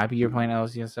you happy you're playing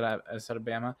LSU instead of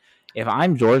Bama? If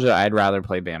I'm Georgia, I'd rather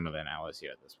play Bama than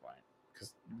LSU at this point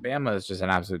because Bama is just an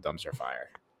absolute dumpster fire.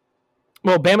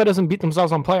 Well, Bama doesn't beat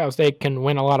themselves on playoffs. They can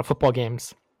win a lot of football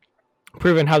games,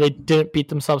 proving how they didn't beat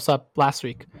themselves up last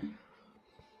week.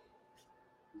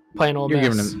 Playing Ole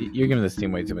Miss. You're giving this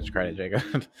team way too much credit,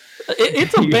 Jacob.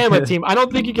 It's a Bama team. I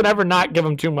don't think you can ever not give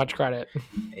them too much credit.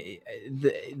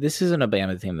 This isn't a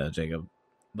Bama team, though, Jacob.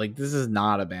 Like, this is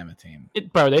not a Bama team.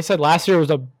 Bro, they said last year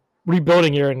was a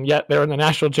rebuilding year, and yet they're in the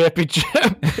national championship.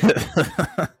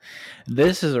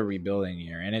 This is a rebuilding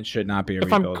year, and it should not be a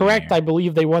rebuilding year. If I'm correct, I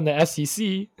believe they won the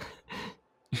SEC.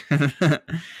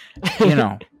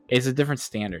 It's a different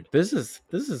standard. This is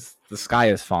the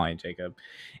sky is falling, Jacob.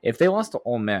 If they lost to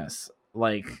Ole Miss,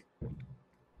 like,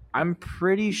 I'm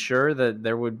pretty sure that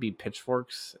there would be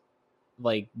pitchforks,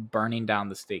 like, burning down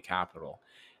the state capitol.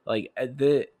 Like,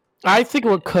 I think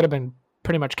it could have been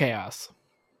pretty much chaos.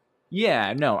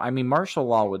 Yeah, no, I mean, martial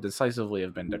law would decisively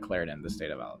have been declared in the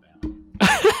state of Alabama.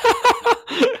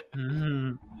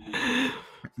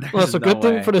 Well, it's a good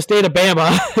thing for the state of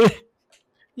Bama.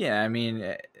 Yeah, I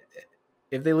mean,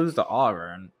 if they lose to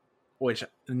Auburn, which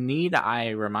need I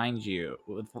remind you,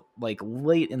 with like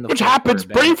late in the which happens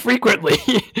pretty frequently.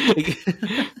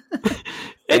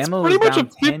 It's pretty much a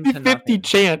 50-50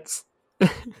 chance.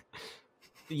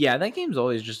 Yeah, that game's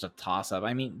always just a toss-up.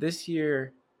 I mean, this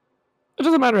year, It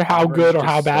doesn't matter how Auburn's good or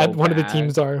just how bad so one of the bad.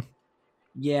 teams are.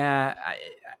 Yeah,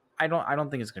 I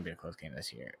don't think it's gonna be a close game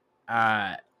this year.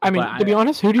 I mean, to be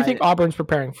honest, who do you think Auburn's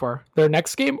preparing for? Their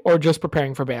next game or just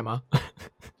preparing for Bama?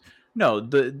 No,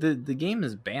 the game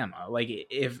is Bama. Like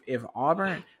if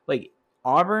Auburn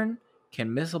Auburn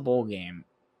can miss a bowl game,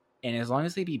 and as long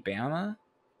as they beat Bama,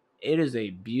 it is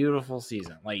a beautiful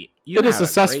season. Like it is a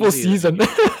successful season.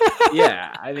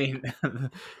 Yeah, I mean,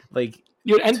 like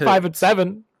you'd end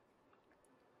 5-7.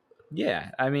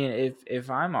 Yeah, I mean, if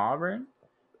I'm Auburn,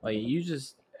 like you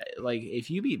just like if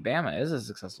you beat Bama, it's a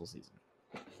successful season.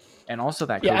 And also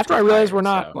that after I realized we're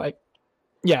not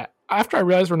after I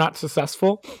realized we're not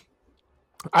successful,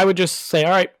 I would just say,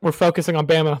 all right, we're focusing on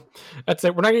Bama. That's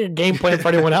it. We're not going to game plan for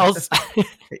anyone else.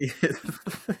 We're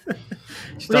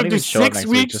going to do 6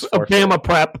 weeks of Bama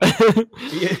prep.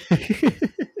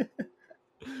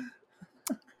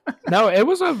 No, it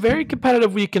was a very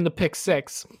competitive week in the pick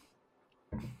 6.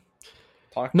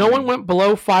 No one went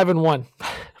below 5-1.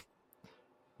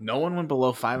 No one went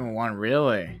below 5-1,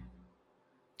 really?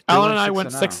 Alan and I went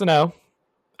 6-0.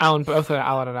 Alan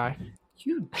and I.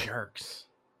 You jerks.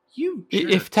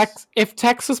 If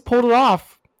Texas pulled it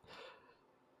off,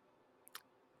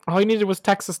 all you needed was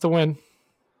Texas to win.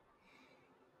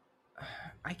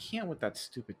 I can't with that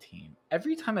stupid team.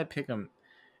 Every time I pick them,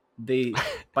 they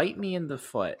bite me in the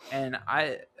foot, and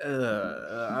I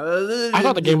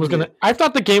thought the game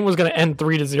was gonna end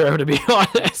 3-0. To be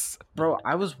honest, bro,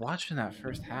 I was watching that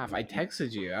first half. I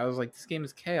texted you. I was like, "This game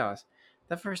is chaos."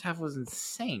 That first half was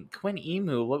insane. Quinn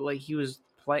Emu looked like he was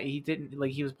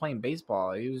he was playing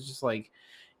baseball. He was just like,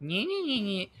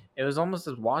 it was almost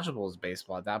as watchable as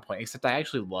baseball at that point. Except I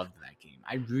actually loved that game.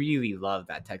 I really loved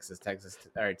that Texas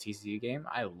or TCU game.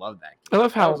 I love that game. I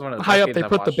love how high up they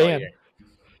put the band.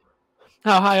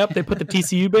 How high up they put the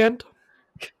TCU band.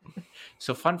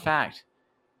 So fun fact,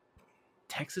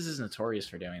 Texas is notorious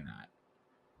for doing that.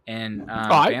 And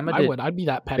I'd be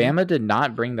that petty. Bama did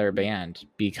not bring their band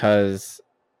because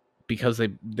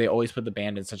they always put the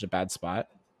band in such a bad spot.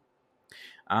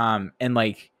 And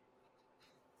like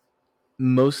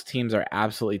most teams are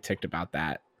absolutely ticked about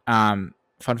that. Fun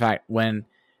fact, when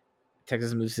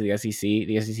Texas moves to the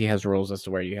SEC has rules as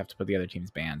to where you have to put the other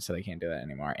team's band, so they can't do that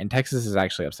anymore. And Texas is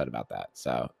actually upset about that.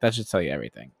 So that should tell you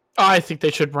everything. I think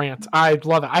they should rant. I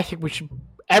love it. I think we should.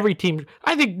 Every team.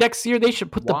 I think next year they should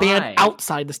put the band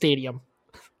outside the stadium.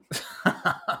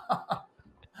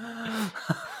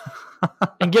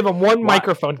 And give them one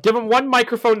microphone. Give them one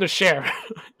microphone to share.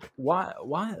 Why?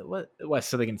 What?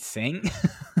 So they can sing?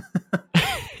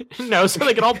 No, so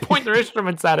they can all point their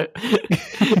instruments at it.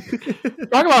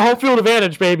 Talk about home field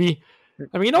advantage, baby.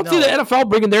 I mean, you don't see the NFL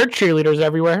bringing their cheerleaders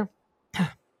everywhere.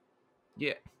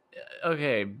 Yeah.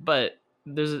 Okay, but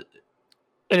it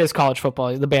is college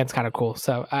football. The band's kind of cool,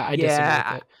 so I disagree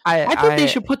with it. I think they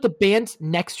should put the bands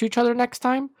next to each other next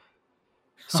time.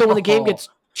 So when the game gets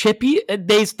chippy,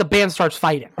 the band starts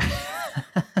fighting.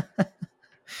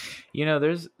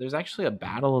 There's actually a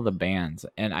battle of the bands,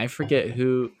 and I forget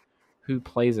who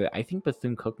plays it. I think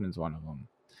Bethune-Cookman's one of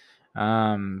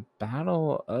them.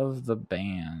 Battle of the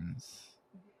bands.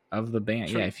 Of the band.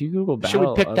 Yeah, if you Google battle.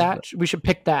 We should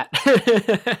pick that.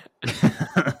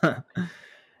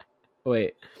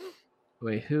 Wait,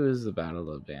 who is the Battle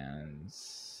of the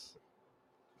Bands?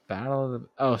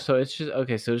 So it's just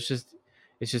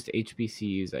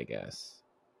HBCUs, I guess.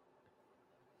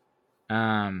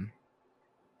 Dang.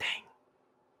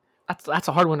 That's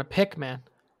a hard one to pick, man.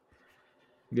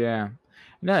 Yeah.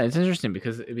 No, it's interesting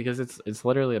because it's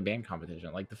literally a band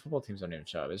competition. Like the football teams don't even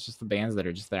show up. It's just the bands that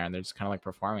are just there and they're just kind of like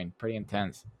performing. Pretty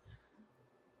intense.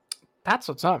 That's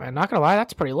what's up, man. Not gonna lie,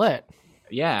 that's pretty lit.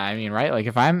 Yeah, I mean, right? Like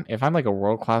if I'm like a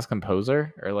world-class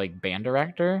composer or like band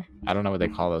director, I don't know what they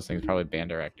call those things, probably band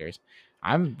directors.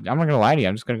 I'm not gonna lie to you.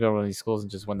 I'm just gonna go to one of these schools and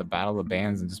just win the Battle of the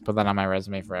Bands and just put that on my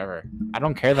resume forever. I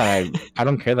don't care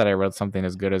that I wrote something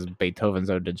as good as Beethoven's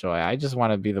Ode to Joy. I just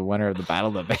want to be the winner of the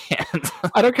Battle of the Bands.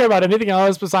 I don't care about anything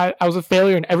else besides I was a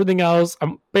failure in everything else.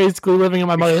 I'm basically living in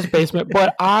my mother's basement,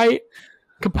 but I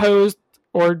composed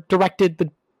or directed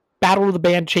the Battle of the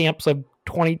Band champs of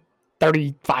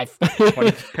 2035.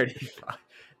 2035.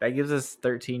 That gives us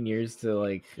 13 years to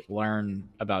like learn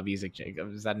about music,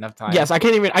 Jacob. Is that enough time? Yes, I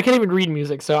can't even read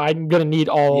music, so I'm gonna need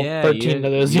all 13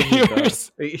 of those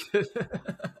years.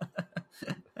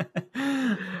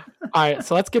 All right,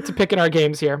 so let's get to picking our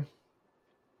games here.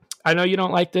 I know you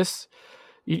don't like this.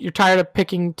 You're tired of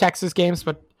picking Texas games,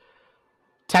 but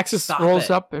Texas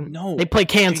rolls up and they play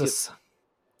Kansas. Jacob.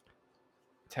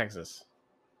 Texas.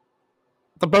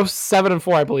 They're both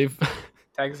 7-4, I believe.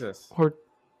 Texas. Or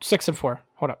 6-4.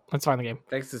 Hold up. Let's find the game.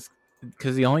 Texas.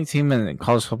 because the only team in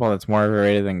college football that's more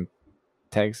overrated than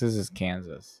Texas is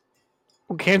Kansas.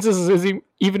 Well, Kansas isn't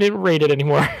even rated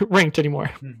anymore, ranked anymore.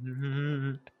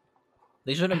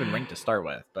 They shouldn't have been ranked to start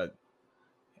with, but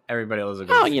everybody else.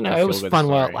 Oh, it was fun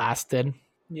while it lasted.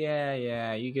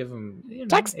 Yeah. You give them.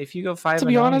 If you go 5-0, to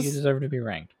be honest, you deserve to be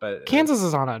ranked. But Kansas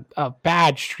is on a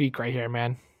bad streak right here,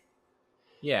 man.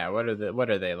 Yeah, what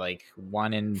are they like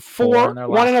 1-4 in their last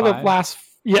 1 out of the 5? last.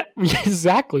 Yeah,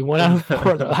 exactly. 1 out of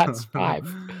 4 of the last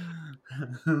 5.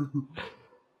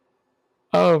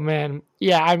 Oh man,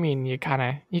 yeah. I mean, you kind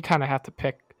of have to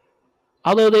pick.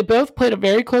 Although they both played a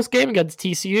very close game against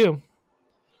TCU,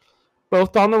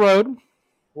 both on the road.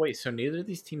 Wait, so neither of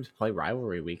these teams play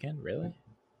rivalry weekend, really?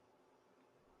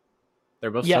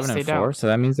 They're both Yes, 7-4, don't. so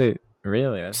that means they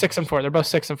really 6-4. They're both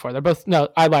 6-4. They're both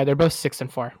I lied. They're both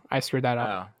 6-4. I screwed that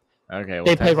up. Oh, okay. Well,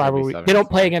 they play rivalry. They don't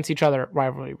play against each other at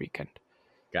rivalry weekend.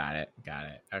 Got it.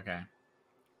 Okay.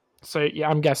 So yeah,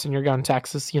 I'm guessing you're going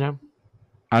Texas.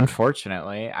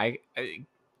 Unfortunately,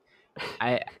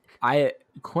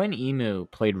 Quinn Emu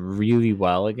played really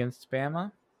well against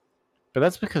Bama, but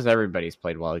that's because everybody's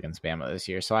played well against Bama this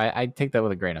year. So I take that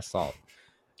with a grain of salt.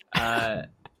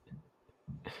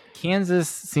 Kansas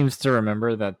seems to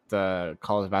remember that the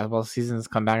college basketball season has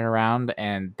come back around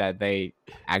and that they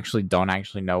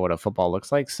don't know what a football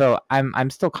looks like. So I'm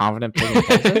still confident picking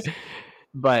Kansas,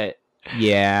 but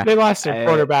yeah, they lost their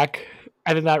quarterback.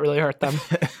 I did not really hurt them.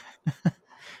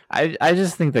 I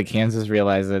just think that Kansas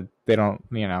realized that they don't,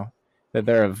 that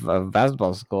they're a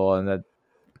basketball school and that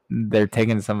they're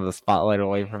taking some of the spotlight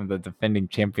away from the defending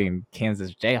champion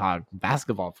Kansas Jayhawk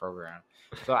basketball program.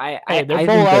 So they're bowl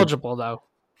eligible though.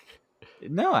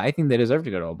 No, I think they deserve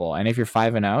to go to a bowl. And if you're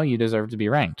 5-0, you deserve to be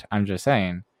ranked. I'm just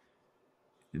saying,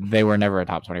 they were never a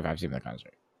top 25 team in the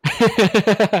country.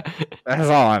 That's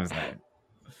all I'm saying.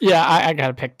 Yeah, I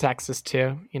gotta pick Texas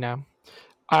too. All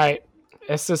right,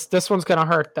 this one's gonna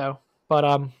hurt though. But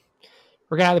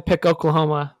we're gonna have to pick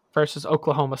Oklahoma versus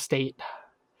Oklahoma State.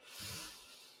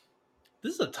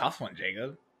 This is a tough one,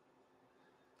 Jacob.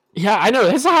 Yeah, I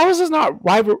know. How is this not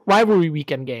rivalry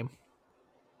weekend game?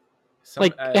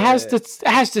 It has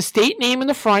the state name in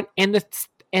the front and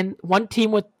one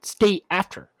team with state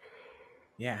after.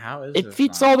 Yeah, how is it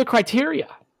fits all the criteria?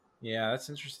 Yeah, that's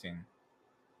interesting.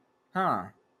 Huh.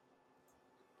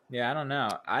 Yeah, I don't know.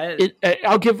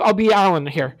 I'll be Allen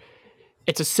here.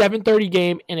 It's a 7:30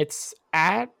 game and it's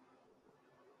at.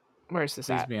 Where is this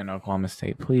at? Please be in Oklahoma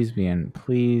State. Please be in.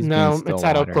 Please. No, be in it's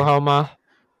at Oklahoma.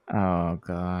 Oh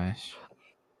gosh.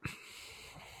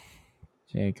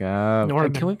 Jacob,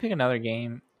 can we pick another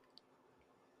game?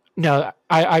 No,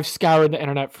 I've scoured the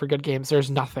internet for good games.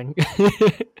 There's nothing.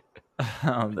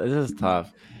 Oh, this is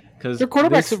tough because their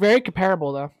quarterbacks are very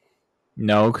comparable, though.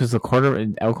 No, because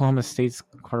Oklahoma State's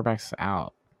quarterback's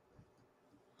out.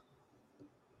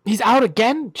 He's out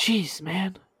again? Jeez,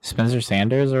 man. Spencer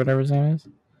Sanders or whatever his name is.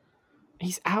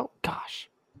 He's out. Gosh.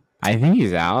 I think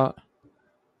he's out.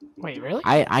 Wait, really?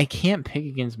 I can't pick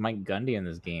against Mike Gundy in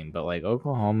this game, but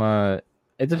Oklahoma.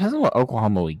 It depends on what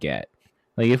Oklahoma we get.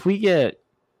 If we get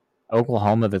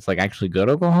Oklahoma that's actually good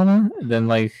Oklahoma, then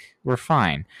we're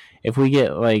fine. If we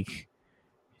get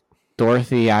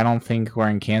Dorothy, I don't think we're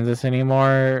in Kansas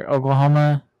anymore,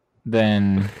 Oklahoma,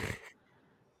 then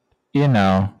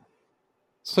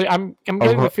So I'm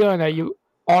getting the feeling that you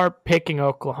are picking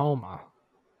Oklahoma.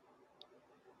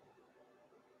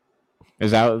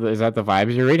 Is that the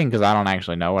vibes you're reading? Because I don't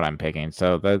actually know what I'm picking,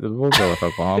 so we'll go with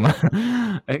Oklahoma.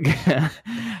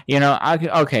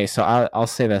 Okay, so I'll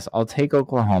say this: I'll take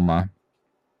Oklahoma.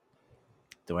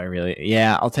 Do I really?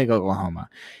 Yeah, I'll take Oklahoma.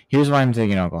 Here's why I'm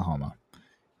taking Oklahoma,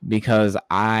 because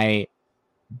I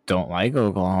don't like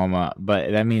Oklahoma,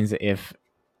 but that means if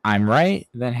I'm right,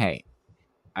 then hey,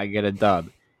 I get a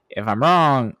dub. If I'm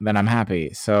wrong, then I'm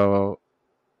happy. So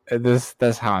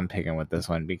that's how I'm picking with this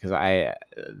one, because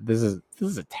this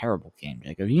is a terrible game,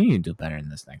 Jacob. You need to do better than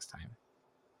this next time.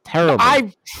 Terrible.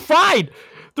 I tried.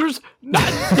 There's not.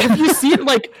 Have you seen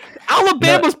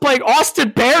Alabama's playing Austin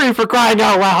Berry, for crying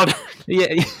out loud?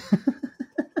 Yeah.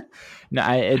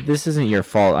 No, this isn't your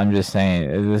fault. I'm just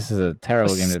saying this is a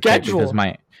terrible game to pick because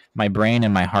my brain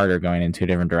and my heart are going in two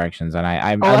different directions, and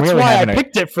that's really why I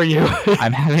picked it for you.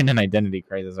 I'm having an identity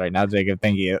crisis right now, Jacob.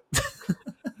 Thank you.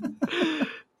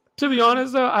 To be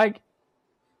honest, though, I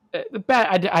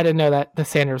didn't know that the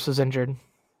Sanders was injured.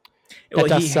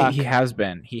 Well, he has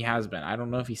been. He has been. I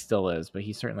don't know if he still is, but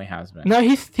he certainly has been. No,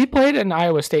 he played an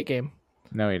Iowa State game.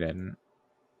 No, he didn't.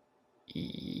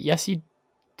 Yes, he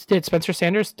did. Spencer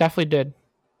Sanders definitely did.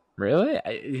 Really?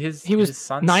 His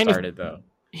son started though.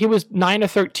 He was 9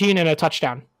 of 13 and a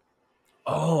touchdown.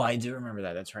 Oh, I do remember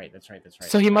that. That's right.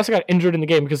 So he must have got injured in the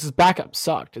game because his backup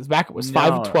sucked. His backup was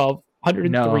 5 of No, 12,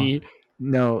 103.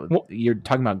 no. You're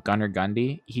talking about Gunnar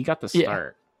Gundy. He got the Yeah.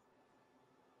 start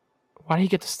Why did he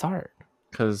get to start?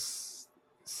 because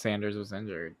Sanders was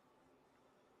injured.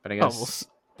 But I Oh, guess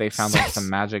they found like some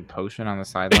magic potion on the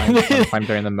sideline sometime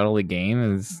during the middle of the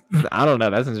game. I don't know.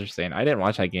 That's interesting. I didn't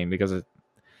watch that game because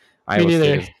Iowa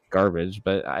State is garbage.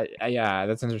 But yeah,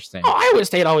 that's interesting. Oh, Iowa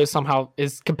State always somehow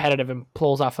is competitive and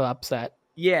pulls off an upset.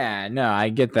 Yeah, no, I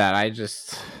get that.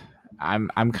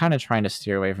 I'm kind of trying to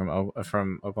steer away from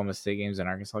Oklahoma State games and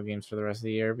Arkansas games for the rest of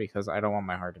the year because I don't want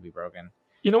my heart to be broken.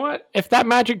 You know what? If that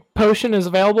magic potion is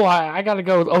available, I got to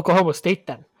go with Oklahoma State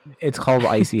then. It's called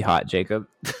Icy Hot, Jacob.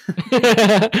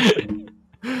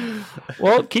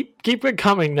 Well, keep it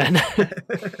coming then.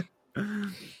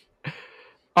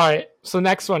 All right, so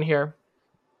next one here.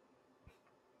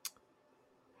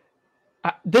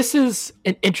 This is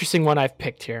an interesting one I've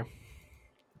picked here.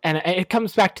 And it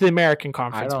comes back to the American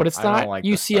Conference, but it's not like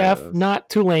UCF, not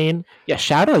Tulane. Yeah,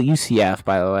 shout out UCF,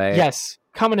 by the way. Yes,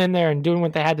 coming in there and doing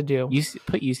what they had to do.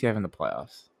 Put UCF in the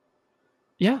playoffs.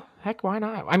 Yeah, heck, why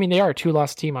not? I mean, they are a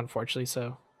 2-loss team, unfortunately,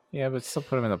 so. Yeah, but still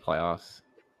put them in the playoffs.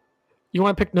 You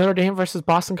want to pick Notre Dame versus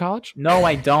Boston College? No,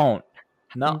 I don't.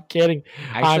 No. I'm kidding.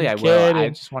 Actually, I will. I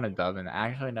just want to dub in.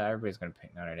 Actually, no, everybody's going to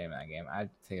pick Notre Dame in that game. I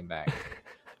take it back.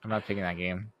 I'm not picking that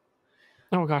game.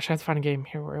 Oh, gosh, I have to find a game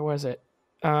here. Where was it?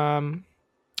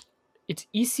 It's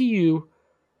ECU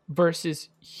versus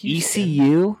Houston.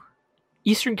 ECU?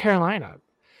 Eastern Carolina.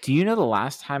 Do you know the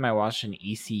last time I watched an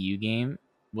ECU game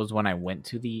was when I went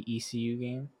to the ECU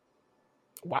game?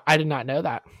 I did not know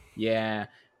that. Yeah,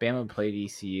 Bama played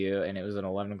ECU, and it was an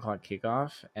 11 o'clock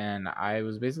kickoff, and I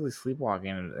was basically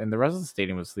sleepwalking, and the rest of the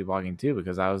stadium was sleepwalking too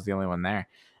because I was the only one there.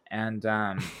 And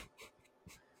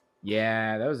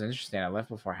yeah, that was interesting. I left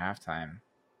before halftime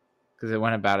because it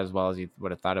went about as well as you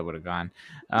would have thought it would have gone.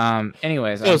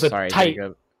 Anyways, I'm sorry,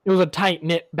 Jacob. It was a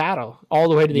tight-knit battle all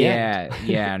the way to the end.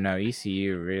 Yeah, no,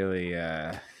 ECU really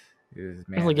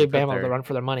definitely gave Bama the run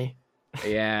for their money.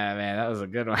 Yeah, man, that was a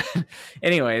good one.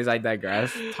 Anyways, I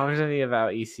digress. Talk to me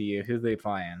about ECU. Who they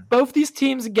playing? Both these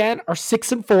teams, again, are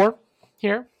 6-4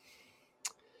 here.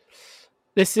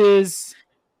 This is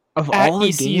of all the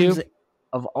ECU, games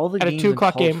of all the at games a 2 in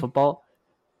o'clock college game. Football.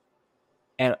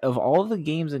 And of all the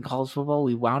games in college football,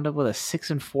 we wound up with a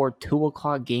 6-4 2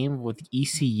 o'clock game with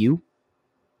ECU.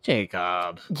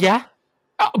 Jacob. Yeah,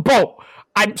 bro.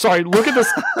 I'm sorry. Look at this.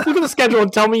 Look at the schedule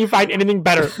and tell me you find anything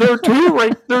better. There are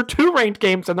two ranked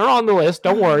games and they're on the list.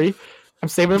 Don't worry. I'm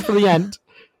saving them for the end.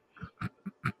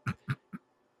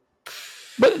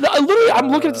 But literally, I'm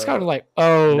looking at this kind of like,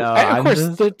 oh, no, of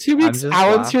course, the 2 weeks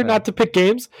Alan's here not to pick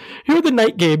games. Here are the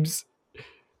night games.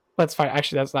 That's fine.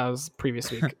 Actually, that was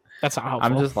previous week. That's not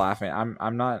helpful. I'm just laughing.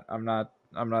 I'm not.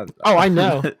 Oh, I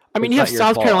know. I mean, you have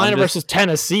South Carolina versus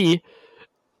Tennessee,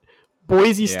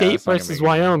 Boise State versus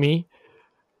Wyoming,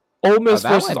 Ole Miss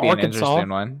versus Arkansas. An interesting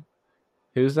one.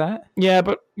 Who's that? Yeah,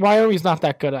 but Wyoming's not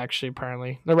that good actually.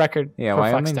 Apparently, the record. Yeah,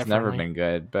 Wyoming's never been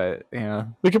good, but you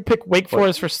know we could pick Wake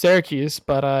Forest for Syracuse,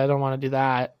 but I don't want to do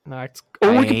that.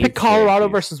 Or we could pick Colorado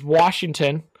versus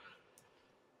Washington,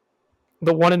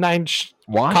 the 1-9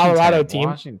 Colorado team.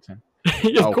 Washington.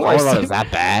 Of course, Colorado's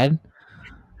that bad?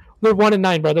 They're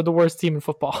 1-9, bro. They're the worst team in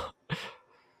football.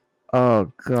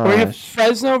 Oh god. We have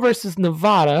Fresno versus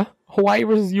Nevada, Hawaii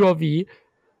versus ULV.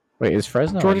 Wait, is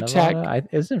Fresno Georgia Tech?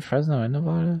 Isn't Fresno in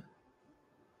Nevada?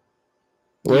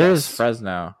 Where is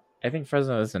Fresno? I think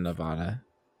Fresno is in Nevada.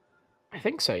 I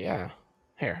think so, yeah.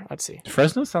 Here, let's see.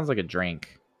 Fresno sounds like a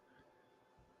drink.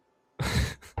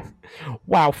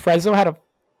 Wow, Fresno had a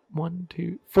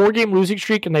 4-game losing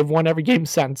streak, and they've won every game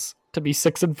since to be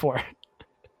 6-4.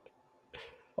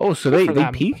 Oh, so they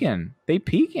peaking. They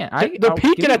peaking. They're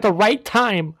peaking at the right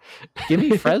time. Give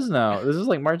me Fresno. This is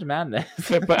like March Madness.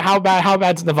 But how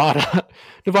bad's Nevada?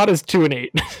 Nevada's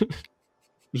 2-8.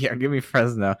 Yeah, give me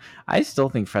Fresno. I still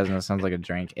think Fresno sounds like a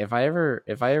drink. If I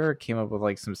ever came up with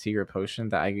like some secret potion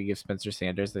that I could give Spencer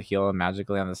Sanders to heal him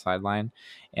magically on the sideline,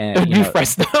 and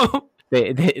Fresno.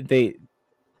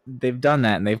 They've done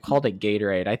that and they've called it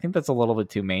Gatorade. I think that's a little bit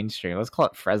too mainstream. Let's call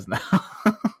it Fresno.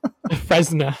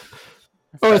 Fresno.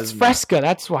 Oh, it's Fresca.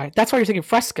 That's why you're thinking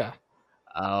Fresca.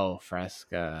 Oh,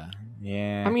 Fresca.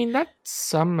 Yeah. I mean, that's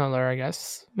similar, I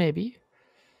guess. Maybe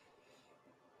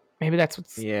that's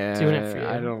what's doing it for you.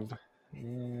 I don't.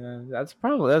 Yeah, that's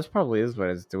probably is what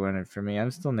is doing it for me.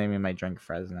 I'm still naming my drink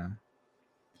Fresno.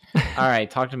 All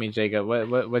right, talk to me, Jacob.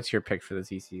 What's your pick for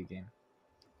this ECU game?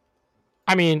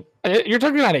 I mean, you're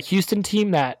talking about a Houston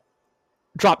team that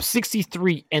dropped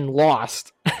 63 and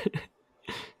lost.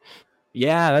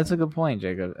 Yeah, that's a good point,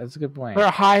 Jacob. That's a good They're point.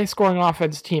 a high scoring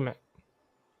offense team.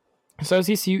 So is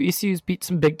ECU. ECU's beat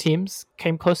some big teams.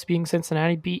 Came close to being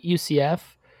Cincinnati. Beat UCF.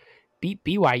 Beat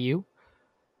BYU.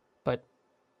 But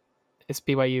is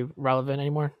BYU relevant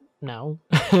anymore? No.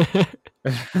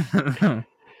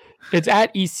 It's at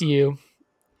ECU.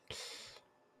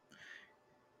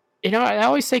 I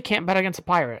always say can't bet against a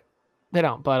pirate. They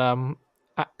don't, but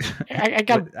I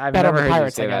got I've bet on never the heard you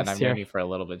Pirates, say I that, and guess. I've Here. known you for a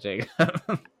little bit, Jacob.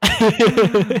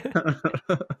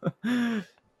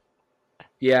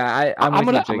 Yeah, I'm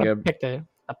with you, I'm gonna Jacob. pick the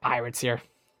Pirates here.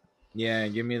 Yeah,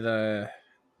 give me the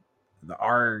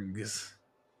Args.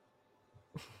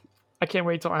 I can't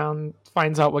wait till Alan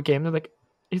finds out what game.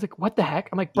 He's like, what the heck?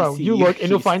 I'm like, bro, you ECU look and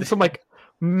you'll find some like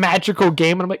magical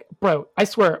game, and I'm like, bro, I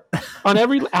swear, on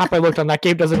every app I looked on, that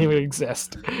game doesn't even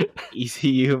exist.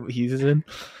 ECU Houston.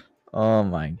 Oh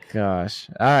my gosh!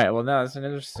 All right, well, no, that's an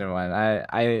interesting one.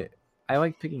 I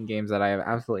like picking games that I have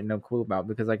absolutely no clue about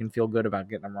because I can feel good about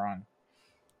getting them wrong.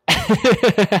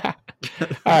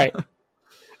 All right.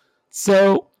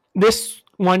 So this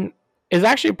one is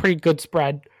actually a pretty good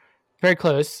spread. Very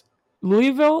close.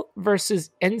 Louisville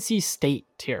versus NC State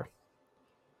here.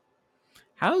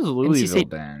 How's NC Louisville State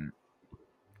been?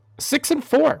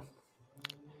 6-4.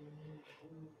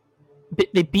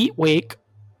 They beat Wake.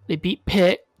 They beat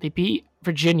Pitt. They beat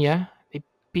Virginia. They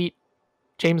beat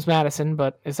James Madison,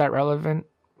 but is that relevant?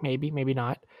 Maybe, maybe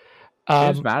not.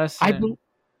 James Madison. I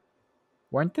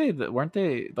Weren't they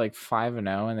like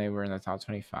 5-0 and they were in the top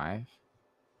 25?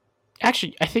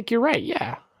 actually I think you're right.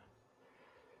 Yeah.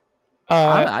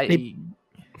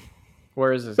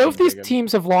 Where is this? Both game, these Jacob?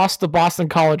 teams have lost to Boston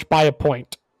College by a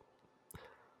point.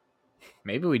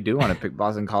 Maybe we do want to pick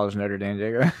Boston College Notre Dame,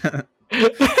 Jacob.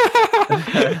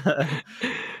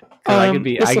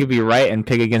 I could be right and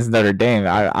pick against Notre Dame.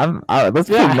 Let's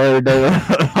pick Notre Dame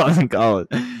Boston College.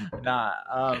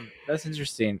 Nah, that's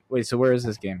interesting. Wait, so where is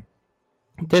this game?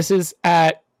 This is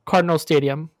at Cardinal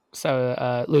Stadium,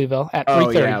 so Louisville at 3:30. Oh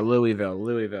yeah,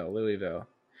 Louisville.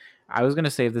 I was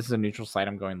gonna say if this is a neutral site,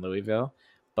 I'm going Louisville,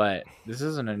 but this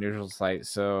isn't a neutral site,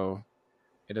 so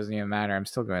it doesn't even matter. I'm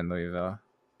still going Louisville.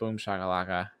 Boom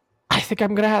shakalaka. I think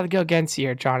I'm gonna have to go against you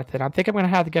here, Jonathan. I think I'm gonna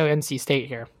have to go NC State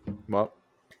here. Well,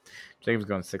 Jacob's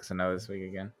going 6-0 this week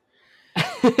again.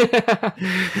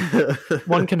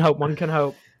 One can hope. One can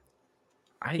hope.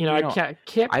 I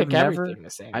can't pick everything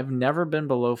the same. I've never been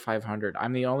below 500.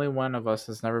 I'm the only one of us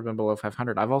that's never been below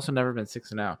 500. I've also never been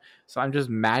 6-0. So I'm just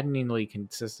maddeningly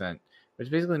consistent,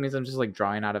 which basically means I'm just like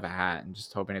drawing out of a hat and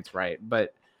just hoping it's right.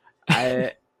 But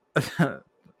I, well,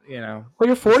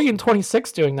 you're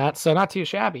 40-26 doing that, so not too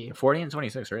shabby.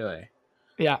 40-26, really?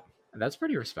 Yeah, that's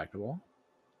pretty respectable.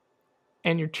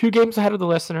 And you're 2 games ahead of the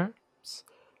listener,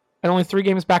 and only 3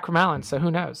 games back from Allen. So who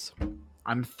knows?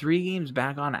 I'm 3 games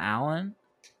back on Allen.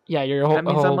 Yeah, you're a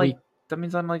whole week. That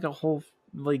means I'm like a whole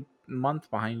month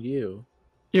behind you.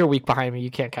 You're a week behind me.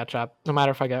 You can't catch up. No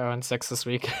matter if I go 0-6 this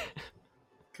week.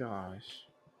 Gosh.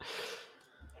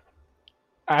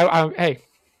 Hey.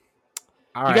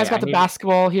 All you guys got the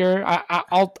basketball here.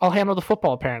 I'll handle the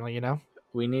football. Apparently,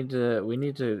 We need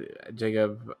to,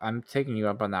 Jacob. I'm taking you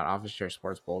up on that Office Chair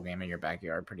Sports Bowl game in your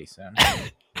backyard pretty soon.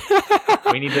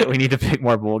 we need to pick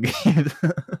more bowl games.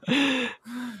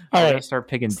 All right, start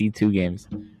picking D2 games.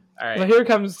 All right. Well, here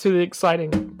comes to the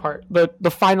exciting part. The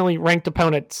finally ranked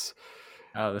opponents.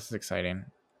 Oh, this is exciting.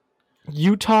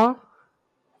 Utah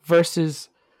versus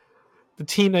the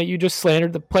team that you just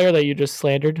slandered, the player that you just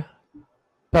slandered,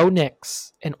 Bo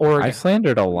Nix in Oregon. I've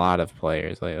slandered a lot of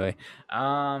players lately.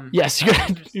 Yes,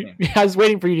 I was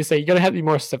waiting for you to say you're gonna have to be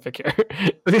more specific here.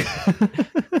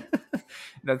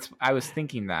 I was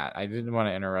thinking that. I didn't want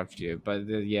to interrupt you, but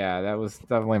yeah, that was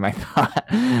definitely my thought.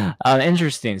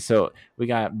 Interesting. So we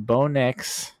got Bo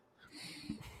Nix,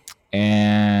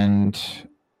 and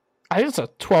I think it's a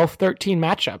 12-13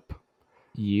 matchup.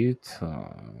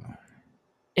 Utah.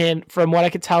 And from what I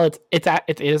could tell,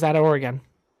 it is at Oregon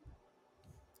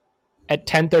at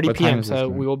 10:30 p.m. So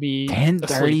we will be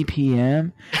 10:30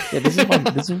 p.m. Yeah, this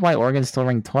is why Oregon's still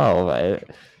ranked 12.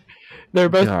 They're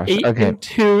both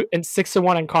 8-2 and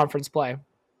 6-1 in conference play,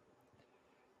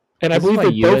 and I believe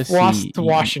they both lost to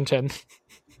Washington.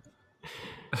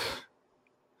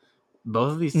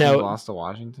 Both of these teams lost to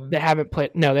Washington. They haven't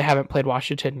played. No, they haven't played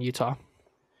Washington and Utah.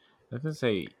 I was gonna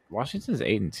say Washington's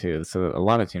 8-2, so a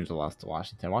lot of teams have lost to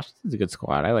Washington. Washington's a good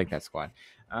squad. I like that squad.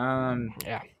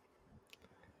 Yeah.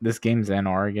 This game's in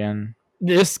Oregon.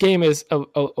 This game is a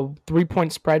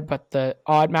 3-point spread, but the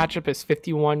odd matchup is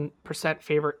 51%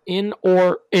 favor in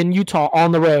Utah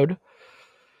on the road,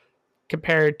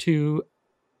 compared to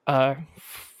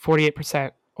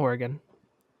 48% Oregon.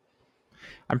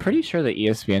 I'm pretty sure that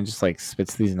ESPN just like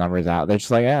spits these numbers out. They're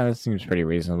just like, yeah, this seems pretty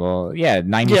reasonable. Yeah,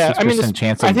 96%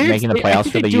 chance of making the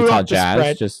playoffs for the Utah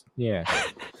Jazz. Just yeah.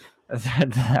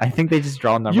 I think they just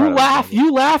draw a number.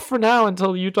 You laugh for now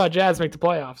until the Utah Jazz make the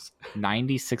playoffs.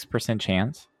 96%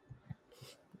 chance.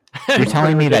 You're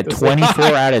telling me that 24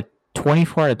 out of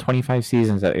 25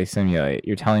 seasons that they simulate,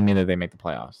 you're telling me that they make the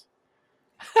playoffs?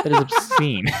 That is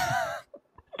obscene.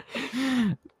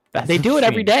 They do it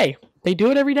every day. They do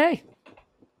it every day.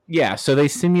 Yeah, so they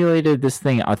simulated this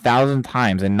thing 1,000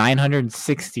 times, and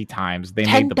 960 times they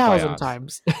made the playoffs. 10,000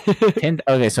 times.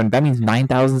 Okay, so that means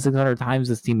 9,600 times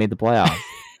this team made the playoffs.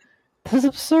 That's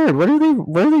absurd. What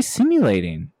are they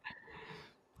simulating?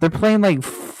 They're playing like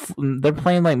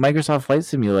Microsoft Flight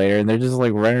Simulator, and they're just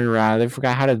like running around. They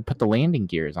forgot how to put the landing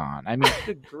gears on. I mean,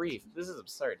 good grief, this is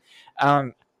absurd.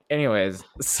 Anyways,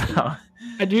 so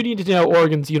I do need to know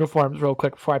Oregon's uniforms real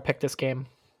quick before I pick this game.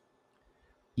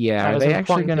 Yeah, are they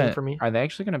actually gonna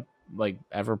like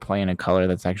ever play in a color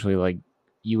that's actually like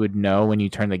you would know when you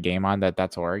turn the game on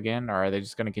that's Oregon, or are they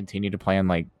just gonna continue to play in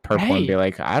like purple and be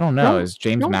like, I don't know, is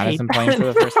James Madison playing for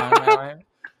the first time in my life?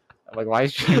 Like, why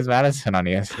is James Madison on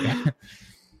ESPN?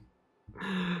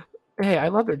 Hey, I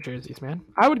love their jerseys, man.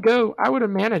 I would have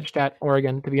managed at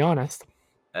Oregon, to be honest.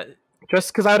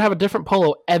 Just because I would have a different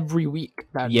polo every week.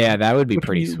 That would be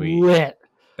pretty sweet. Lit.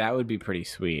 That would be pretty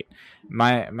sweet.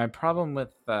 My problem with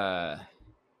that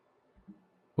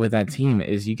team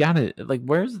is you gotta like,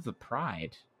 where's the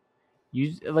pride?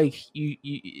 You like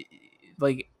in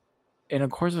a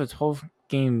course of a 12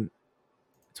 game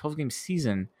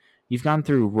season, you've gone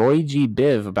through Roy G.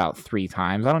 Biv about 3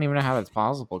 times. I don't even know how that's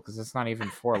possible because it's not even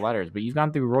 4 letters. But you've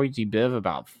gone through Roy G. Biv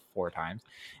about 4 times,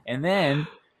 and then.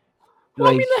 Well,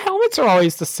 I mean, the helmets are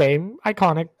always the same,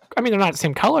 iconic. I mean, they're not the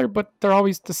same color, but they're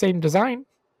always the same design.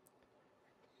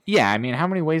 Yeah, I mean, how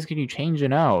many ways can you change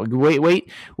an O?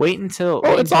 Wait until.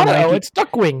 Oh, it's auto. Nike... It's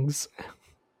duck wings.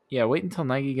 Yeah, wait until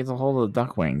Nike gets a hold of the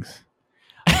duck wings.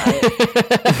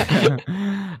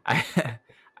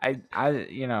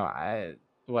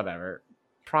 Whatever.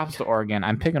 Props to Oregon.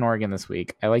 I'm picking Oregon this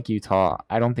week. I like Utah.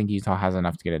 I don't think Utah has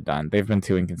enough to get it done. They've been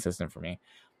too inconsistent for me.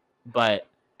 But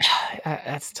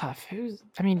that's tough.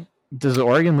 Does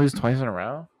Oregon lose twice in a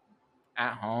row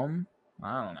at home?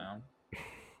 I don't know.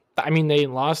 I mean, they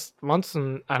lost once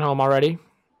at home already.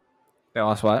 They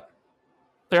lost what?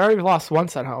 They already lost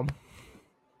once at home.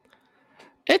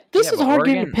 This is a hard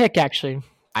game to pick, actually.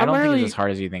 I don't think it's as hard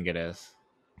as you think it is.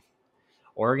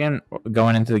 Oregon,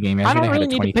 going into the game yesterday, had a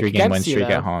 23-game win streak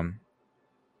at home.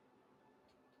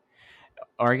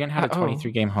 Oregon had a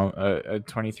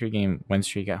 23-game win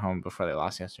streak at home before they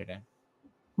lost yesterday.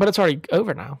 But it's already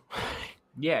over now.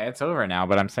 Yeah, it's over now,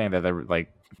 but I'm saying that they're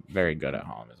like very good at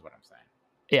home is what I'm saying.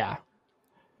 Yeah.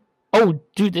 Oh,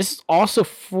 dude, this is also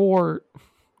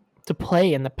to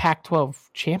play in the Pac-12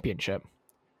 championship.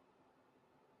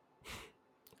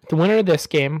 The winner of this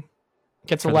game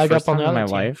gets a leg up on the other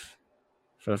team.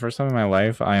 For the first time in my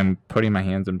life, I am putting my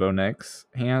hands in Bo Nix's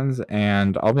hands,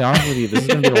 and I'll be honest with you, this is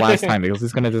going to be the last time because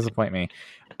he's going to disappoint me.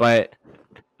 But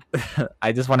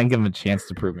I just want to give him a chance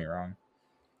to prove me wrong.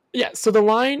 Yeah, so the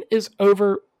line is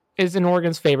in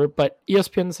Oregon's favor, but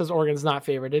ESPN says Oregon's not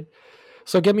favorited.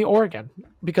 So give me Oregon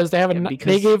because they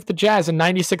gave the Jazz a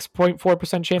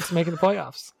 96.4% chance of making the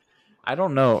playoffs. I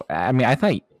don't know. I mean, I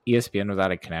thought ESPN was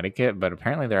out of Connecticut, but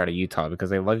apparently they're out of Utah because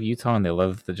they love Utah and they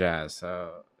love the Jazz.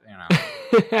 So, you know.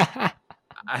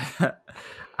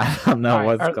 I don't know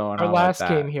what's going on. Our last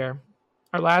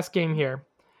game here.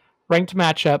 Ranked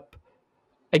matchup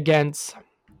against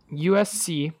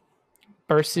USC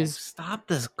versus stop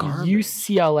this garbage.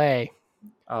 UCLA.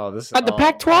 Oh, this is the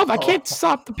Pac-12. I can't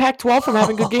stop the Pac-12 from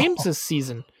having good games this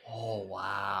season. Oh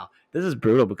wow, this is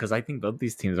brutal because I think both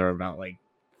these teams are about like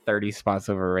 30 spots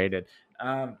overrated.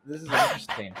 This is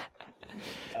interesting.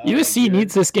 USC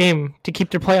needs this game to keep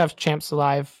their playoff champs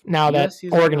alive now that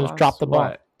Oregon has dropped the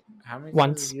ball. How many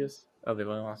once? Oh, they've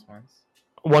only lost once.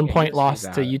 1 point loss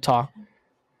to Utah.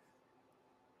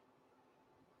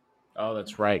 Oh,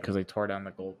 that's right, because they tore down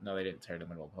the goal. No, they didn't tear down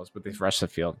the goalpost, but they rushed the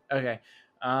field. Okay.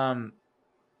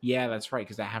 Yeah, that's right,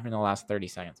 because that happened in the last 30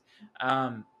 seconds.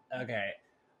 Okay.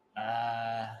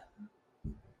 I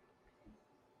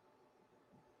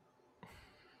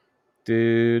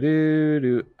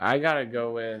gotta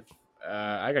go with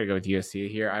USC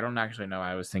here. I don't actually know.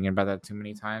 I was thinking about that too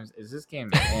many times. Is this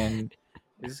game at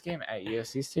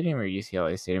USC Stadium or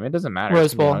UCLA Stadium? It doesn't matter.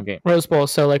 Rose Bowl.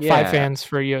 So like 5 fans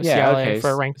for UCLA for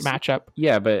a ranked matchup.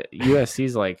 Yeah, but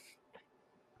USC's like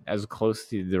as close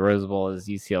to the Rose Bowl as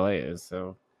UCLA is.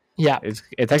 So yeah, it's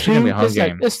actually gonna be a home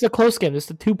game. It's the close game. It's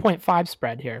the 2.5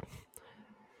 spread here.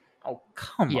 Oh,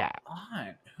 come Yeah.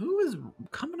 on. Who is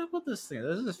coming up with this thing?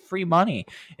 This is free money.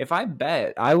 If I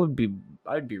bet, I'd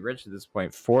be rich at this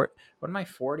point. What am I,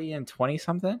 40 and 20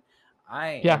 something?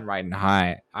 I Yeah. am riding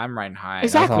high. I'm riding high.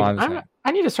 That's all Exactly. I'm saying.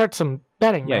 I need to start some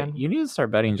betting, Yeah, man. you need to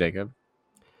start betting, Jacob.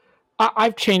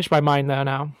 I've changed my mind though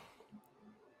now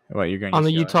What, you're going on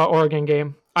the UCLA? Utah Oregon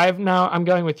game. I'm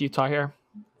going with Utah here.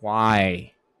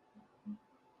 Why?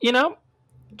 You know,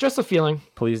 just a feeling.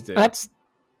 Please do. It's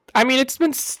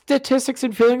been statistics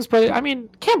and feelings, but I mean,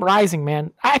 Camp Rising,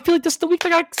 man. I feel like this is the week they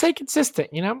gotta stay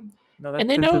consistent, you know? No, And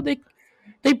they know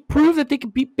they prove that they can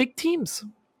beat big teams.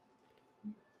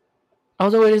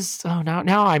 Although it is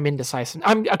now I'm indecisive.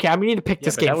 I'm okay, I need to pick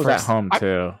this but game that was first. at home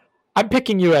too. I'm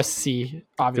picking USC,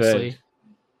 obviously. Good.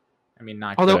 I mean,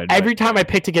 not Although good. every but time I good.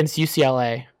 picked against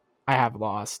UCLA, I have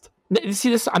lost. See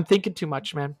this? I'm thinking too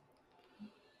much, man.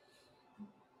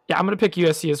 Yeah, I'm gonna pick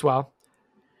USC as well.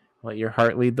 Let your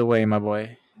heart lead the way, my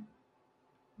boy.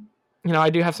 You know,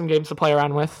 I do have some games to play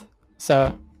around with,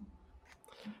 so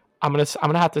I'm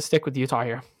gonna have to stick with Utah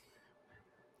here.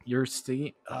 You're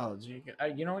sticking. Oh, Jacob.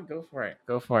 You know what? Go for it.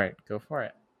 Go for it. Go for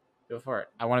it. Go for it.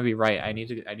 I want to be right. I need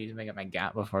to make up my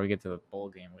gap before we get to the bowl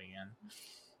game weekend.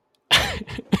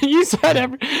 You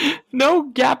said no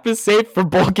gap is safe for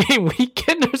bowl game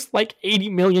weekend. There's like 80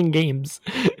 million games.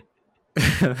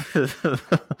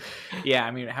 Yeah,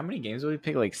 I mean, how many games did we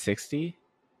pick? Like 60?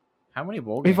 How many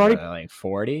bowl We've games already are there? Like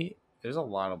 40? There's a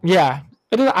lot of bowl yeah.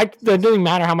 It doesn't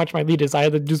matter how much my lead is. I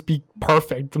have to just be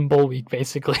perfect in bowl week,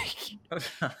 basically.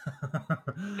 All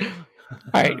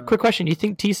right, quick question. Do you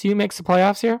think TCU makes the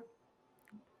playoffs here?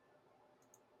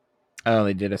 Oh,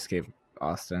 they did escape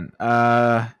Austin.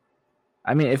 I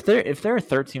mean, if they're a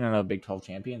 13-0 Big 12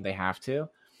 champion, they have to.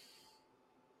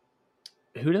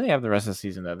 Who do they have the rest of the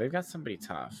season though? They've got somebody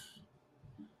tough.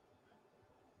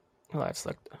 Let's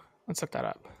look that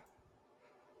up.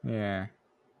 Yeah.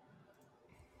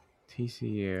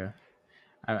 TCU.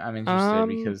 I'm interested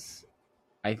because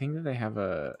I think that they have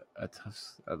a tough,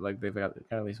 like they've got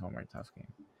at least one more tough game.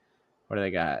 What do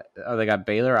they got? Oh, they got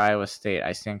Baylor, Iowa State.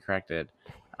 I stand corrected.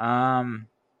 And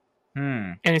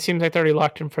it seems like they're already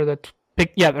locked in for the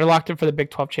they're locked in for the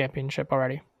Big 12 championship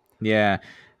already. Yeah.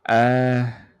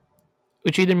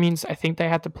 Which either means I think they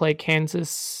have to play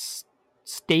Kansas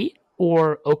State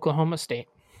or Oklahoma State.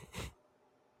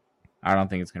 I don't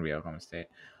think it's gonna be Oklahoma State.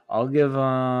 I'll give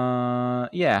I'll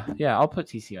put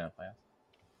TCU in the playoffs.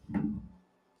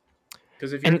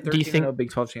 Because if you're 13-0 Big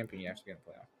 12 champion, you have to get in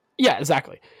the playoff. Yeah,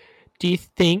 exactly. Do you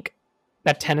think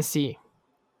that Tennessee,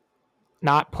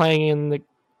 not playing in the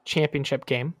championship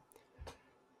game,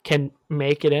 can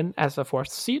make it in as a fourth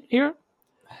seed here?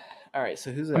 All right,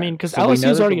 so who's that? I mean, because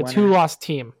LSU's already a 2-loss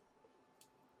team.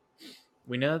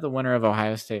 We know that the winner of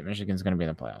Ohio State, Michigan is going to be in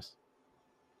the playoffs.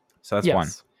 So that's one.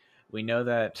 We know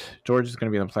that Georgia's going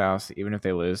to be in the playoffs even if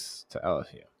they lose to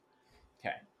LSU.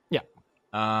 Okay. Yeah.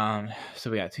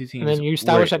 So we got two teams. And then you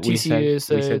established that TCU is.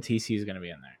 We said TCU is going to be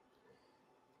in there.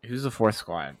 Who's the fourth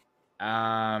squad?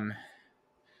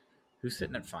 Who's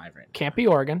sitting at 5 right now? Can't be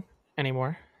Oregon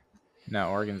anymore. No,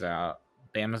 Oregon's out.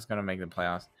 Bama's going to make the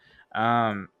playoffs.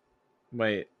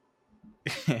 Wait.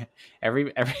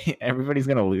 Everybody's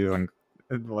going to lose in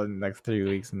the next 3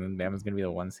 weeks, and then Bama's going to be the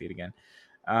 1 seed again.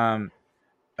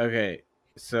 Okay.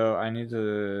 So I need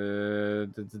to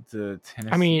Tennessee.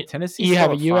 I mean, Tennessee. You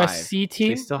have a USC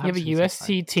team. You have a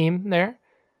USC 5. team there.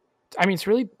 I mean, it's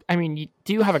really. I mean, you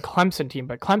do have a Clemson team,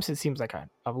 but Clemson seems like a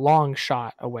long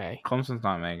shot away. Clemson's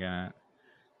not making it.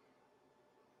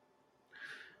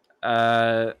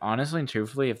 Honestly and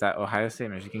truthfully, if that Ohio State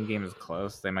Michigan game is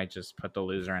close, they might just put the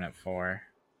loser in at 4.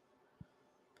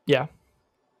 Yeah.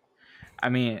 I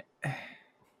mean,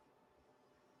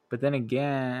 but then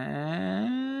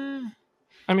again,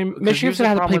 I mean, Michigan's gonna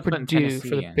have to play Purdue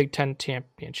for the Big Ten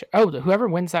championship. Oh, whoever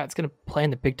wins that is gonna play in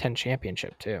the Big Ten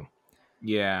championship too.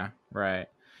 Yeah. Right.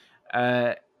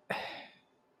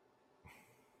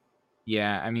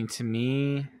 Yeah. I mean, to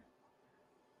me.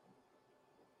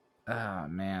 Oh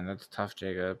man, that's tough,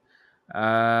 Jacob.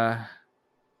 I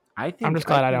think I'm just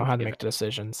glad I don't have to make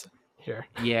decisions here.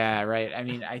 Yeah, right. I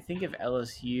mean, I think if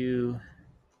LSU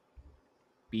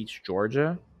beats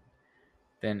Georgia,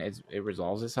 then it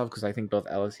resolves itself because I think both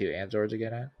LSU and Georgia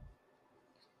get it.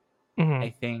 Mm-hmm. I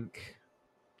think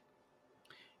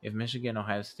if Michigan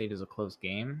Ohio State is a close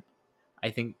game, I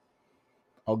think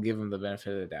I'll give them the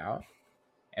benefit of the doubt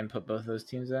and put both those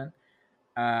teams in.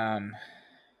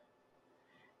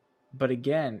 But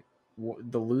again,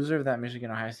 the loser of that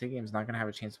Michigan Ohio State game is not going to have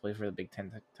a chance to play for the Big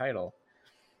Ten title.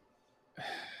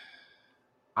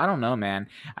 I don't know, man.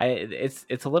 It's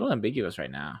a little ambiguous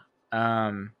right now.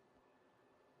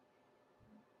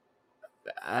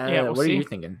 We'll what are see. you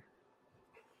thinking?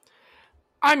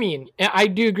 I mean, I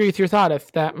do agree with your thought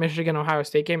if that Michigan Ohio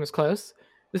State game is close.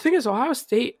 The thing is, Ohio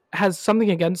State has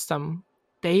something against them.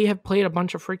 They have played a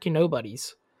bunch of freaking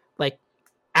nobodies. Like,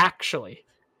 actually.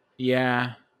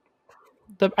 Yeah.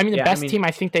 The Yeah, best team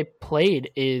I think they played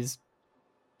is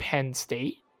Penn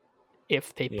State,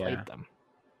 if they played them.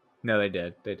 No, they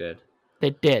did. They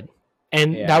did.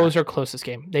 And that was their closest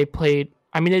game. They played,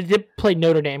 they did play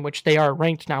Notre Dame, which they are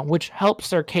ranked now, which helps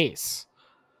their case.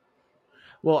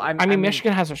 Well,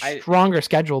 Michigan has a stronger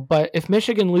schedule, but if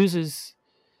Michigan loses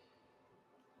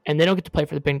and they don't get to play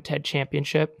for the Big Ten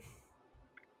championship,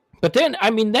 but then,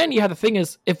 then you have the thing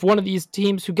is, if one of these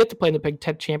teams who get to play in the Big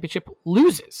Ten championship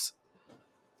loses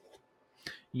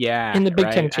in the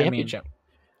Big Ten championship,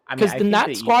 because then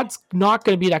that squad's not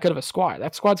going to be that good of a squad.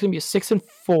 That squad's going to be a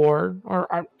 6-4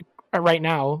 or right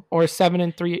now, or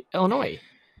 7-3 Illinois,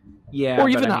 or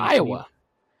even Iowa.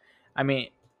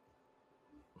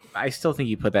 I still think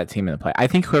you put that team in the play. I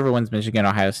think whoever wins Michigan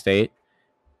Ohio State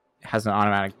has an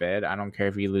automatic bid. I don't care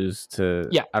if you lose to.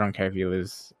 Yeah. I don't care if you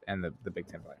lose in the Big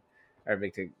Ten play or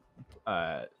Big Ten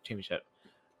championship.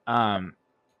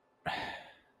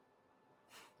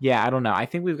 Yeah, I don't know. I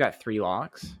think we've got 3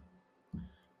 locks.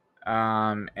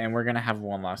 And we're gonna have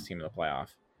one lost team in the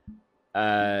playoff.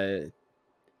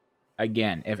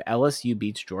 Again, if LSU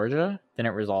beats Georgia, then it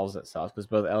resolves itself because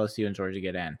both LSU and Georgia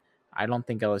get in. I don't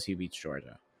think LSU beats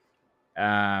Georgia.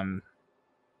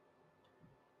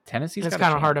 Tennessee's it's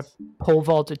kind of hard to pole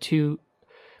vault a two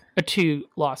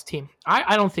loss team.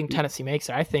 I don't think Tennessee makes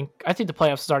it. I think the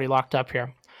playoffs is already locked up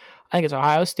here. I think it's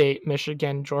Ohio State,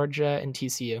 Michigan, Georgia, and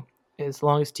TCU. As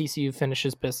long as TCU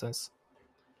finishes business.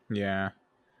 Yeah.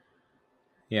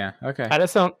 Yeah. Okay. I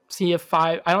just don't see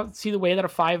I don't see the way that a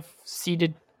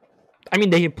 5-seeded.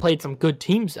 They have played some good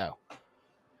teams though.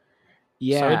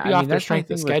 Yeah, so it'd be off their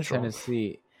strength of schedule.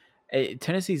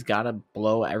 Tennessee's got to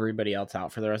blow everybody else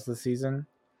out for the rest of the season,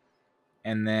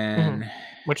 and then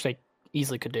which they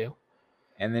easily could do.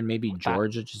 And then maybe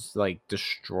Georgia just like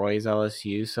destroys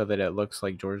LSU so that it looks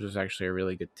like Georgia's actually a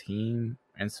really good team,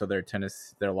 and so their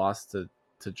loss to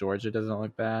Georgia doesn't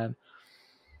look bad.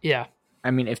 Yeah,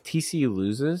 if TCU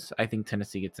loses, I think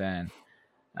Tennessee gets in.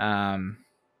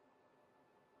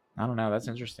 I don't know. That's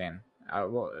interesting.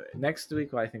 Well, next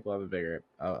week I think we'll have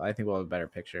a better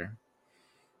picture.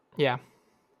 Yeah.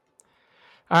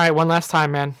 All right, one last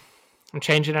time, man. I'm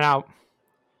changing it out.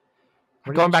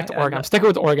 I'm going back to Oregon. I'm sticking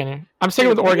with Oregon. I'm sticking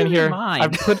with Oregon here. I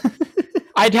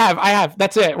have.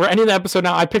 That's it. We're ending the episode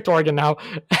now. I picked Oregon now.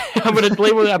 I'm going to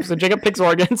label the episode. Jacob picks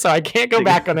Oregon, so I can't go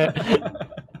back on it.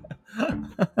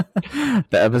 The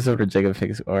episode where Jacob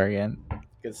picks Oregon.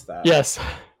 Good stuff. Yes.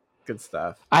 Good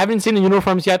stuff. I haven't seen the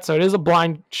uniforms yet, so it is a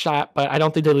blind shot, but I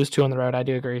don't think they lose 2 on the road. I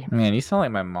do agree. Man, you sound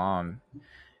like my mom.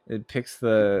 It picks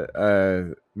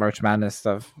the March Madness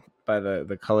stuff by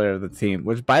the color of the team,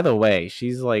 which, by the way,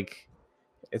 she's like,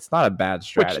 it's not a bad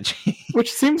strategy.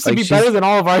 Which seems to be better than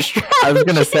all of our strategies. I was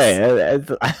going to say,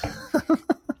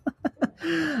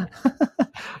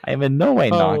 I am in no way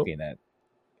knocking it.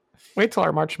 Wait till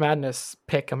our March Madness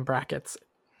pick and brackets.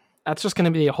 That's just going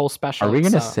to be a whole special. Are we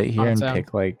going to sit here and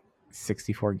pick like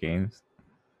 64 games?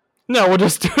 No, we'll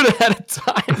just do it at a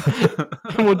time,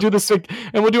 and we'll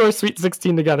do our Sweet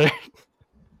 16 together.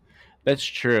 That's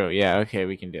true. Yeah. Okay,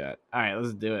 we can do it. All right,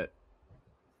 let's do it.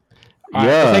 All right,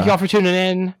 well, thank you all for tuning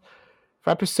in for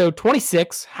episode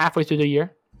 26, halfway through the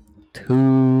year.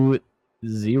 20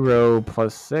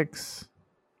 plus 6.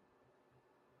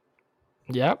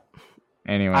 Yep.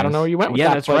 Anyway, I don't know where you went with that.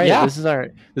 Yeah, that's right. Yeah. This is our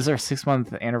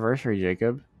 6-month anniversary,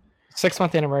 Jacob.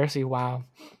 6-month anniversay. Wow.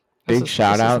 Big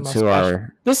shout out to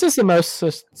our. This is the most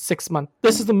 6-month.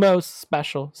 This is the most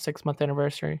special 6-month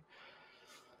anniversary.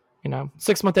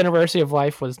 6-month anniversary of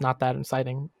life was not that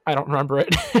exciting. I don't remember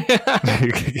it.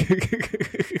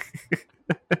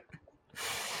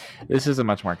 This is a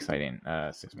much more exciting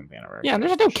 6-month anniversary. Yeah,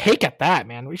 there's no cake at that,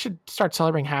 man. We should start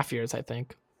celebrating half years, I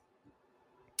think.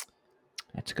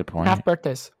 That's a good point. Half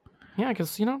birthdays. Yeah,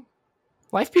 because,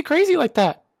 life be crazy like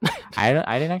that. I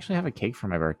didn't actually have a cake for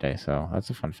my birthday, so that's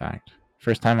a fun fact.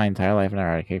 First time in my entire life I've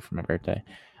never had a cake for my birthday.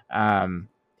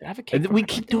 We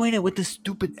keep doing it with this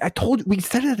stupid. I told you, we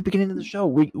said it at the beginning of the show.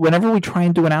 Whenever we try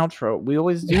and do an outro, we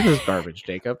always do this garbage,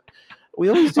 Jacob. We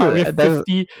always do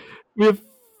it. We have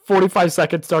 45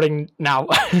 seconds starting now.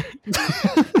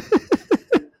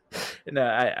 No,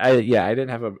 I didn't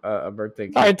have a birthday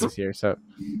cake this year, so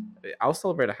I'll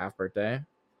celebrate a half birthday.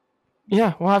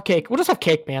 Yeah, we'll have cake. We'll just have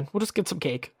cake, man. We'll just get some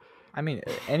cake.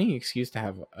 Any excuse to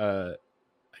have a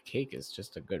cake is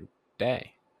just a good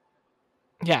day.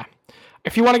 Yeah.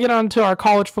 If you want to get onto our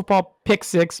college football pick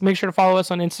six, make sure to follow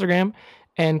us on Instagram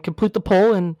and complete the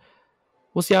poll, and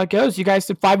we'll see how it goes. You guys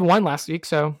did 5-1 last week,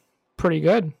 so pretty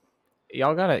good.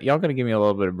 Y'all gotta give me a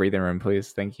little bit of breathing room,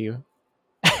 please. Thank you.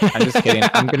 I'm just kidding.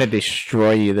 I'm gonna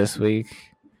destroy you this week.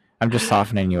 I'm just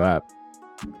softening you up.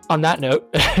 On that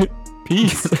note,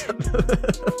 peace.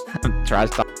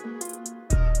 Trash talk.